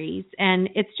countries, and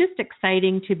it's just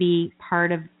exciting to be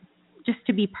part of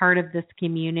this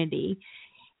community.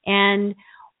 And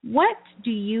what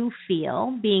do you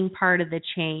feel, being part of the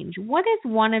change? What is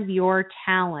one of your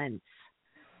talents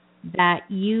that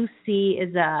you see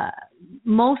is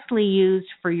mostly used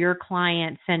for your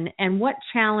clients, and what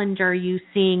challenge are you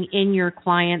seeing in your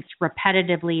clients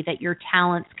repetitively that your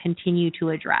talents continue to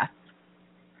address?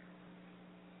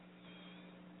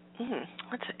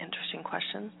 That's an interesting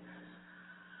question.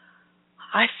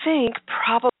 I think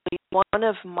probably one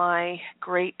of my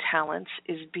great talents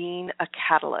is being a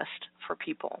catalyst for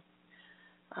people.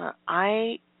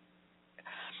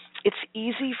 It's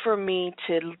easy for me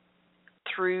to,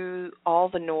 through all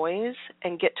the noise,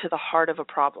 and get to the heart of a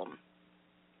problem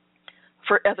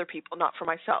for other people, not for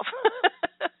myself.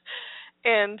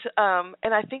 and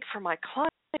I think for my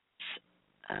clients,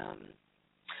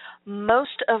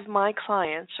 most of my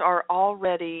clients are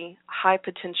already high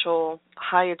potential,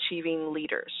 high achieving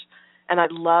leaders, and I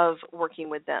love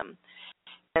working with them.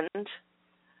 And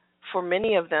for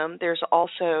many of them, there's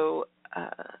also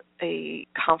a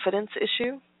confidence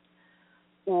issue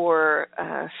or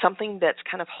something that's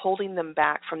kind of holding them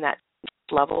back from that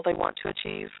level they want to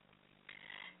achieve.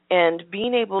 And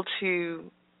being able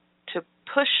to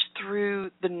push through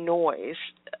the noise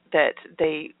that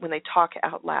when they talk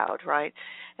out loud, right?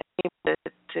 And be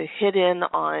able to hit in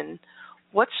on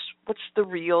what's the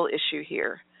real issue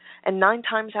here. And 9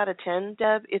 times out of 10,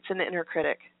 Deb, it's an inner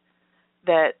critic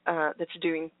that's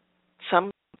doing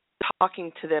some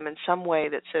talking to them in some way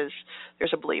that says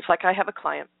there's a belief. Like I have a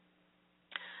client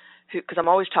who, because I'm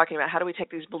always talking about how do we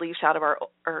take these beliefs out of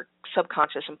our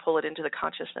subconscious and pull it into the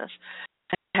consciousness.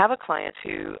 I have a client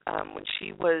who, when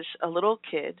she was a little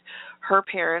kid, her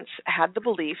parents had the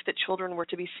belief that children were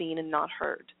to be seen and not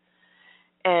heard.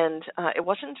 And it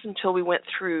wasn't until we went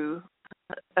through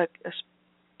a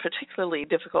particularly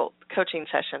difficult coaching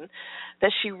session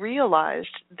that she realized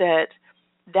that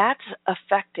that's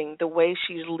affecting the way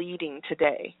she's leading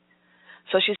today.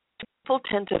 So people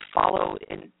tend to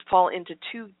fall into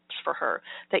tubes for her.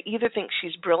 They either think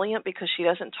she's brilliant because she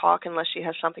doesn't talk unless she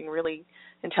has something really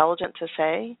intelligent to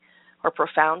say or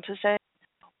profound to say,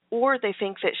 or they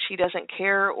think that she doesn't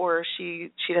care or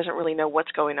she doesn't really know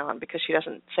what's going on because she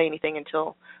doesn't say anything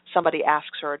until somebody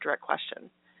asks her a direct question.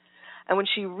 And when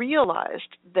she realized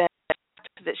that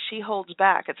she holds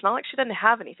back, it's not like she doesn't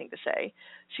have anything to say,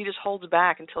 she just holds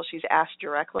back until she's asked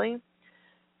directly,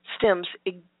 stems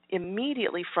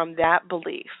immediately from that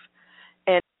belief.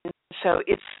 And so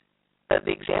it's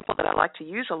the example that I like to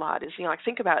use a lot is, like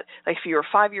think about like if you were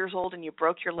 5 years old and you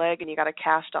broke your leg and you got a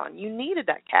cast on, you needed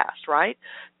that cast, right?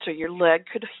 So your leg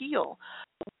could heal.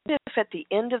 What if at the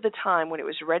end of the time when it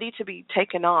was ready to be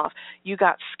taken off, you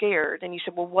got scared and you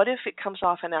said, well, what if it comes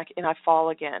off and I fall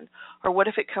again? Or what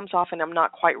if it comes off and I'm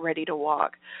not quite ready to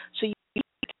walk? So you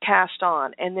cast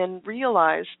on and then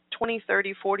realize 20,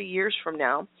 30, 40 years from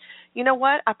now, you know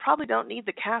what, I probably don't need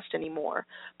the cast anymore,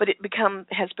 but it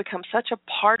has become such a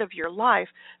part of your life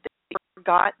that you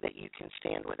forgot that you can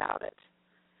stand without it.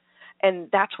 And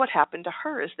that's what happened to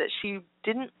her, is that she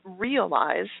didn't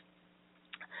realize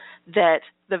that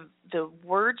the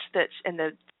words and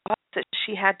the thoughts that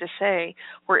she had to say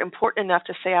were important enough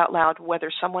to say out loud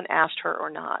whether someone asked her or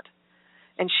not.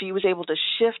 And she was able to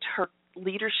shift her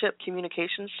leadership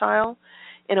communication style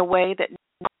in a way that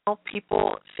now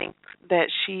people think that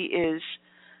she is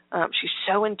she's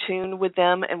so in tune with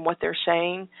them and what they're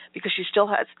saying, because she still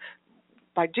has,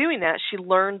 by doing that, she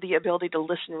learned the ability to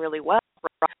listen really well,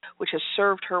 which has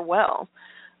served her well.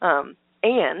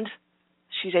 And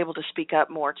she's able to speak up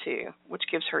more too, which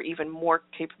gives her even more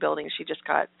capability. She just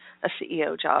got a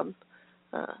CEO job,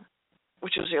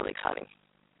 which was really exciting.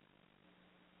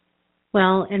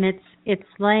 Well, and it's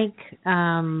like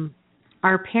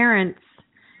our parents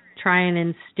try and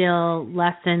instill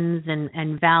lessons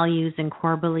and values and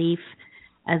core beliefs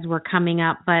as we're coming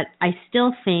up, but I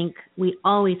still think we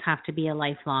always have to be a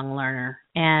lifelong learner,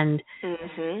 and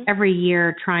every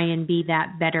year try and be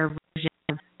that better version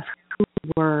of who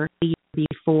we were the year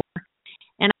before.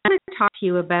 And I want to talk to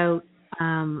you about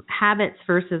habits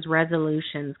versus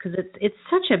resolutions, because it's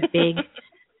such a big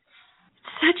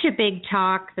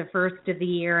talk the first of the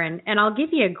year, and I'll give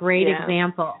you a great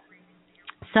example.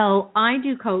 So I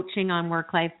do coaching on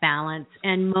work-life balance,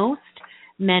 and most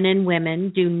men and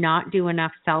women do not do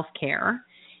enough self-care.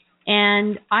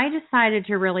 And I decided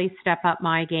to really step up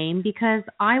my game because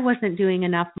I wasn't doing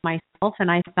enough myself,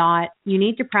 and I thought you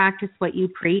need to practice what you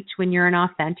preach when you're an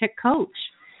authentic coach.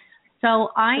 So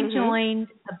I joined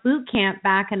a boot camp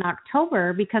back in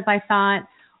October because I thought,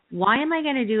 why am I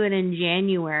going to do it in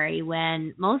January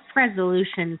when most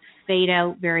resolutions fade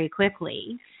out very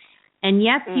quickly? And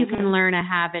yes, you can learn a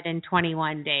habit in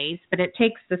 21 days, but it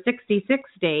takes the 66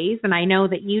 days, and I know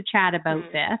that you chat about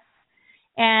this.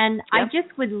 And I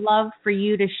just would love for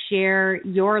you to share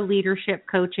your leadership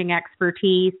coaching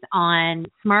expertise on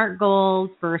SMART goals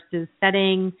versus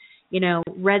setting,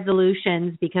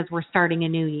 resolutions because we're starting a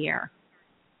new year.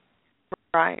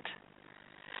 Right.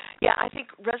 Yeah, I think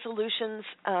resolutions,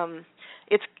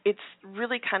 it's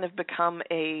really kind of become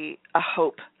a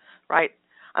hope, right?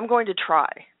 I'm going to try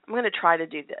to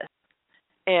do this.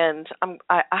 And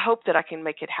I hope that I can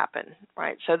make it happen,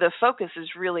 right? So the focus is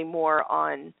really more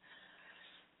on,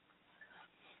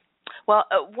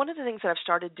 one of the things that I've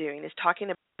started doing is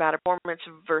talking about a performance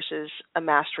versus a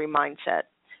mastery mindset.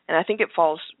 And I think it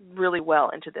falls really well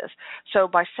into this. So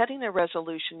by setting a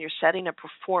resolution, you're setting a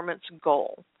performance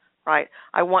goal, right?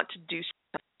 I want to do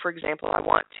something. For example, I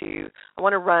want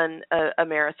to run a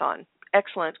marathon.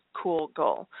 Excellent, cool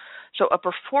goal. So a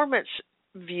performance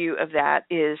view of that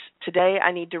is today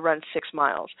I need to run 6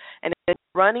 miles. And in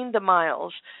running the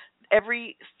miles,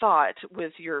 every thought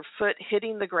with your foot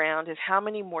hitting the ground is how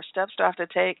many more steps do I have to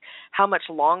take? How much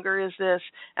longer is this?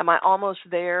 Am I almost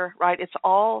there? Right? It's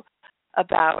all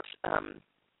about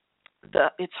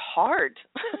it's hard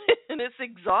and it's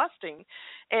exhausting.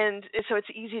 And so it's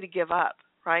easy to give up,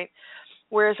 right?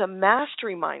 Whereas a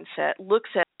mastery mindset looks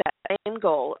at that end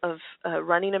goal of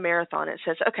running a marathon. It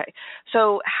says, okay,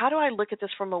 so how do I look at this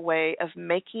from a way of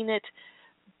making it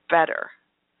better?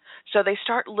 So they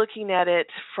start looking at it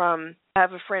from, I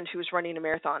have a friend who was running a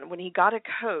marathon. When he got a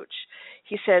coach,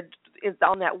 he said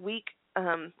on that week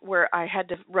where I had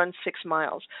to run 6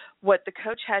 miles, what the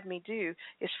coach had me do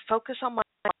is focus on my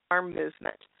arm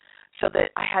movement so that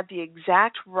I had the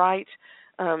exact right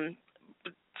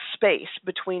space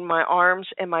between my arms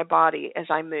and my body as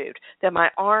I moved, that my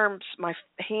arms, my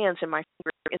hands, and my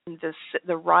fingers were in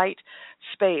the right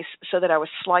space so that I was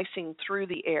slicing through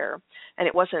the air, and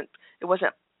it wasn't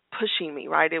pushing me,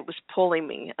 right? It was pulling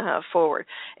me forward.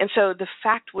 And so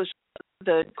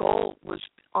the goal was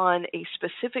on a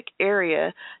specific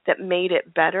area that made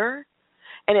it better.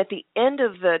 And at the end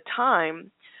of the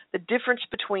time, the difference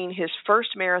between his first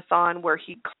marathon where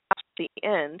he collapsed at the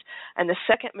end and the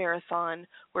second marathon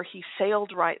where he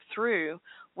sailed right through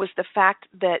was the fact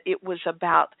that it was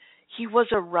about, he was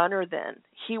a runner then.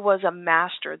 He was a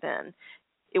master then.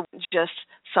 It was just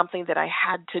something that I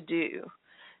had to do.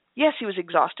 Yes, he was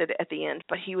exhausted at the end,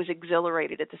 but he was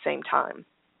exhilarated at the same time.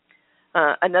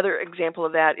 Another example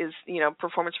of that is,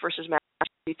 performance versus mastery.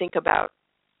 You think about,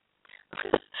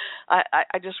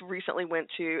 I just recently went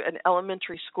to an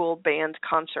elementary school band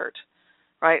concert,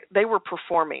 right? They were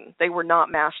performing. They were not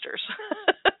masters.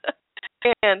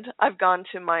 And I've gone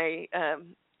to my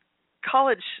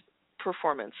college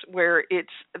performance where it's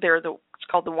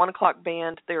called the 1 O'Clock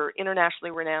Band. They're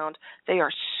internationally renowned. They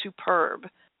are superb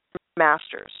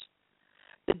masters.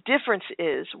 The difference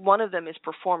is one of them is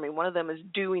performing, one of them is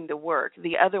doing the work.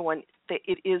 The other one,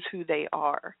 it is who they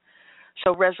are.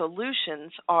 So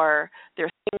resolutions they're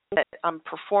things that I'm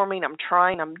performing, I'm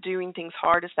trying, I'm doing things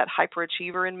hard. It's that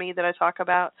hyperachiever in me that I talk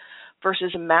about.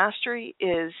 Versus mastery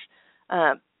is,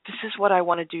 this is what I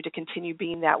want to do to continue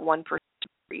being that 1%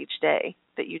 each day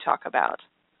that you talk about.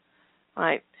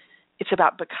 Right? It's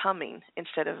about becoming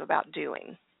instead of about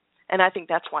doing. And I think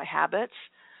that's why habits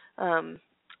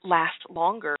last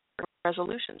longer than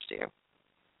resolutions do.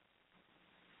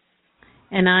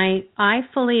 And I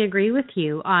fully agree with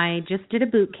you. I just did a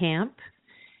boot camp,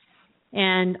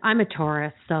 and I'm a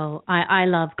Taurus, so I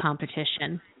love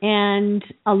competition. And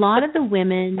a lot of the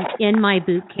women in my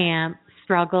boot camp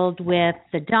struggled with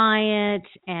the diet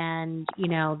and,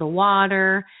 the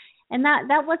water, and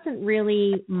that wasn't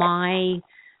really my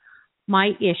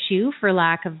issue, for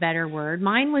lack of a better word.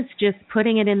 Mine was just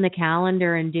putting it in the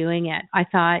calendar and doing it. I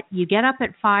thought, you get up at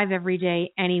 5 every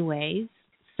day anyways,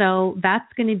 so that's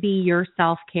going to be your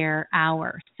self-care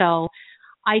hour. So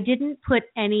I didn't put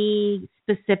any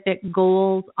specific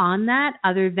goals on that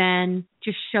other than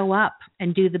just show up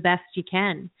and do the best you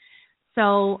can.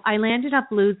 So I landed up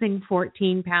losing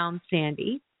 14 pounds,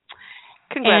 Sandi.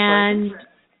 Congratulations. And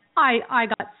I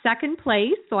got second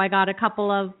place, so I got a couple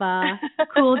of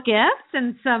cool gifts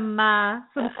and some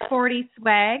sporty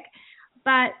swag.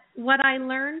 But what I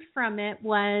learned from it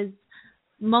was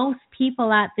most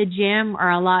people at the gym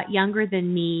are a lot younger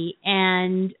than me,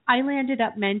 and I landed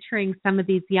up mentoring some of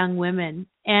these young women.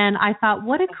 And I thought,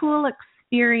 what a cool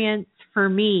experience for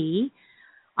me.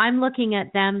 I'm looking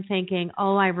at them thinking,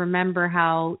 oh, I remember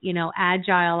how,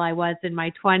 agile I was in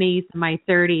my 20s and my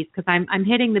 30s, because I'm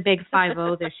hitting the big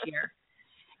 5-0 this year.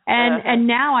 And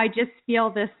now I just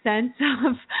feel this sense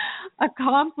of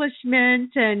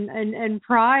accomplishment and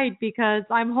pride because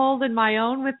I'm holding my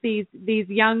own with these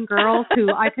young girls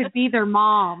who I could be their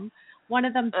mom One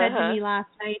of them said to me last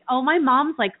night, "Oh, my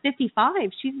mom's like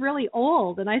 55. She's really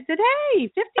old." And I said, "Hey,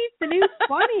 50's the new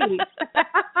 20."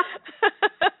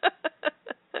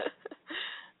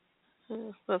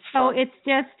 That's so fun. it's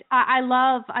just I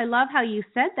love how you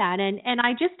said that, and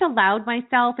I just allowed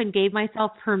myself and gave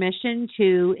myself permission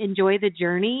to enjoy the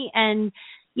journey. And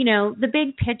you know, the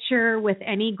big picture with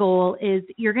any goal is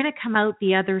you're going to come out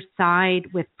the other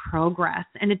side with progress,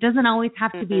 and it doesn't always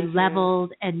have to be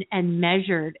leveled and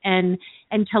measured, and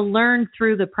to learn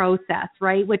through the process,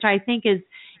 right? Which I think is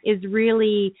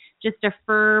really just a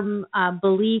firm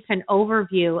belief and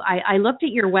overview. I looked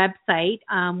at your website,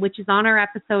 which is on our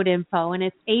episode info, and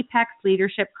it's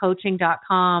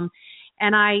apexleadershipcoaching.com.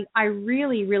 And I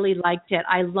really, really liked it.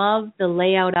 I love the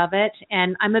layout of it,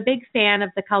 and I'm a big fan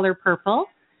of the color purple.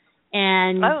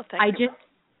 And thank you.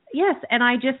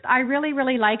 I really,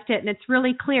 really liked it, and it's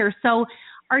really clear. So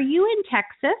are you in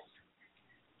Texas?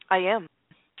 I am.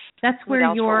 That's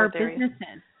where your business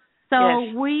is. So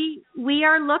yes. we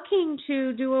are looking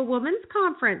to do a women's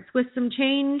conference with some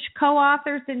change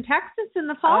co-authors in Texas in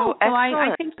the fall. So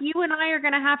I think you and I are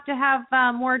going to have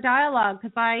more dialogue,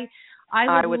 because I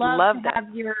would love to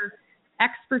have your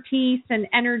expertise and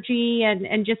energy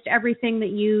and just everything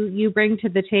that you bring to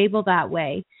the table that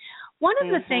way. One of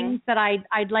the things that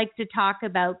I'd like to talk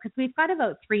about, because we've got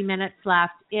about 3 minutes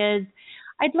left, is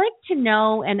I'd like to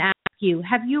know and ask you,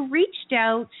 have you reached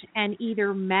out and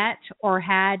either met or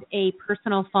had a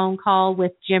personal phone call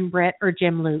with Jim Britt or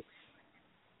Jim Lutz?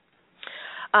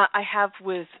 I have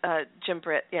with Jim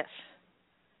Britt, yes.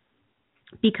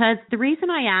 Because the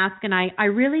reason I ask, and I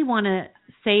really want to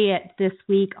say it this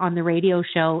week on the radio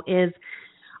show, is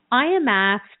I am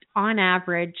asked on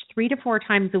average 3 to 4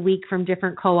 times a week from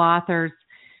different co-authors.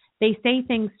 They say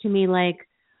things to me like,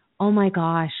 "Oh my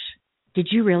gosh,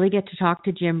 did you really get to talk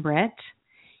to Jim Britt?"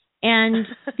 And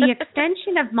the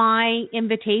extension of my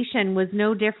invitation was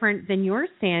no different than yours,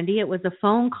 Sandi. It was a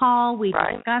phone call. We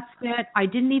discussed it. I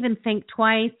didn't even think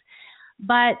twice.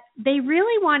 But they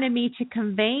really wanted me to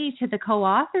convey to the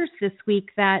co-authors this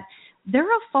week that they're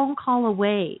a phone call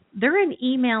away. They're an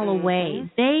email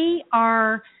away. They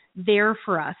are there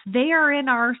for us. They are in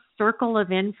our circle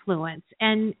of influence.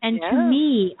 And to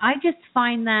me, I just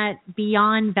find that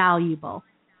beyond valuable.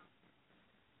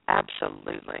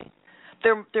 Absolutely.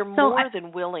 They're more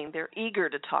than willing. They're eager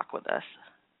to talk with us.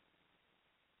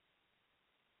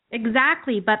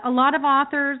 Exactly, but a lot of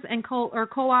authors and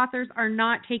co-authors are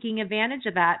not taking advantage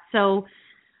of that. So,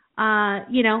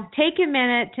 take a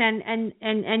minute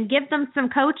and give them some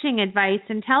coaching advice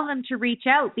and tell them to reach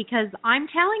out, because I'm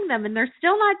telling them and they're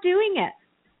still not doing it.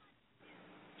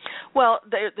 Well,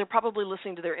 they're probably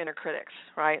listening to their inner critics,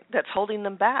 right? That's holding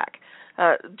them back.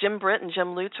 Jim Britt and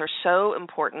Jim Lutz are so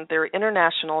important. They're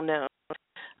international known.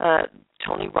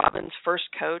 Tony Robbins' first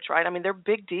coach, right? I mean, they're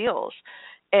big deals.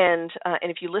 And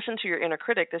if you listen to your inner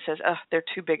critic that says, "Oh, they're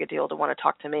too big a deal to want to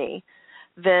talk to me,"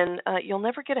 then you'll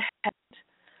never get ahead.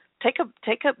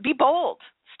 Be bold,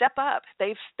 step up.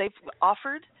 They've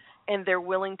offered, and they're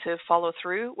willing to follow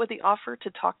through with the offer to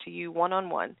talk to you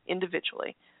one-on-one,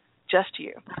 individually, just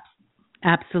you.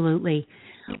 Absolutely.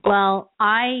 Well,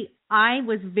 I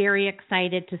was very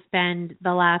excited to spend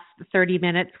the last 30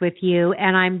 minutes with you,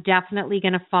 and I'm definitely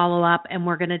going to follow up, and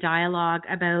we're going to dialogue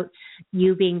about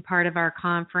you being part of our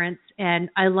conference. And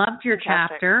I loved your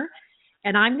chapter,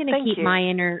 and I'm going to keep my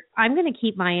inner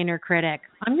critic.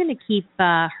 I'm going to keep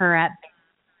her at.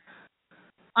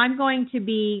 I'm going to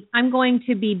be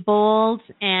bold,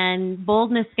 and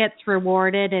boldness gets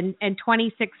rewarded, and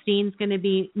 2016 is going to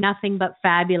be nothing but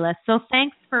fabulous. So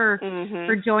thanks for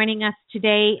joining us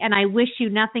today, and I wish you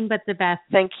nothing but the best.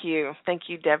 Thank you,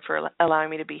 Deb, for allowing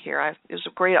me to be here. It was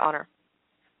a great honor.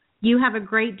 You have a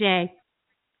great day.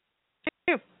 Thank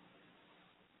you.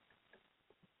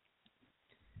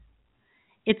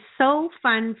 It's so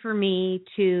fun for me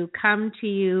to come to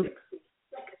you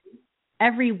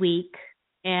every week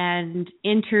and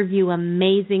interview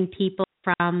amazing people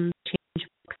from Change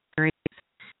Book Series.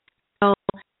 So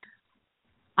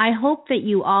I hope that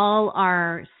you all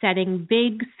are setting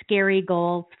big, scary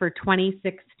goals for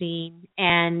 2016.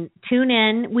 And tune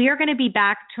in. We are going to be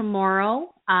back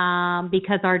tomorrow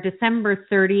because our December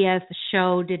 30th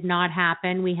show did not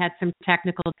happen. We had some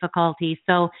technical difficulties.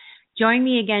 So join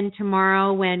me again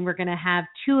tomorrow when we're going to have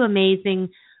 2 amazing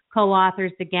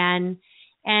co-authors again.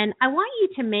 And I want you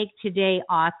to make today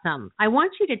awesome. I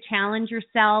want you to challenge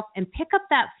yourself and pick up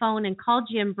that phone and call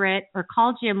Jim Britt or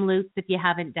call Jim Lutz if you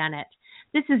haven't done it.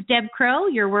 This is Deb Crowe,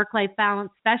 your work-life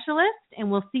balance specialist,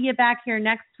 and we'll see you back here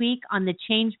next week on the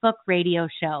Change Book Radio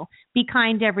Show. Be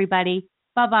kind, everybody.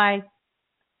 Bye-bye.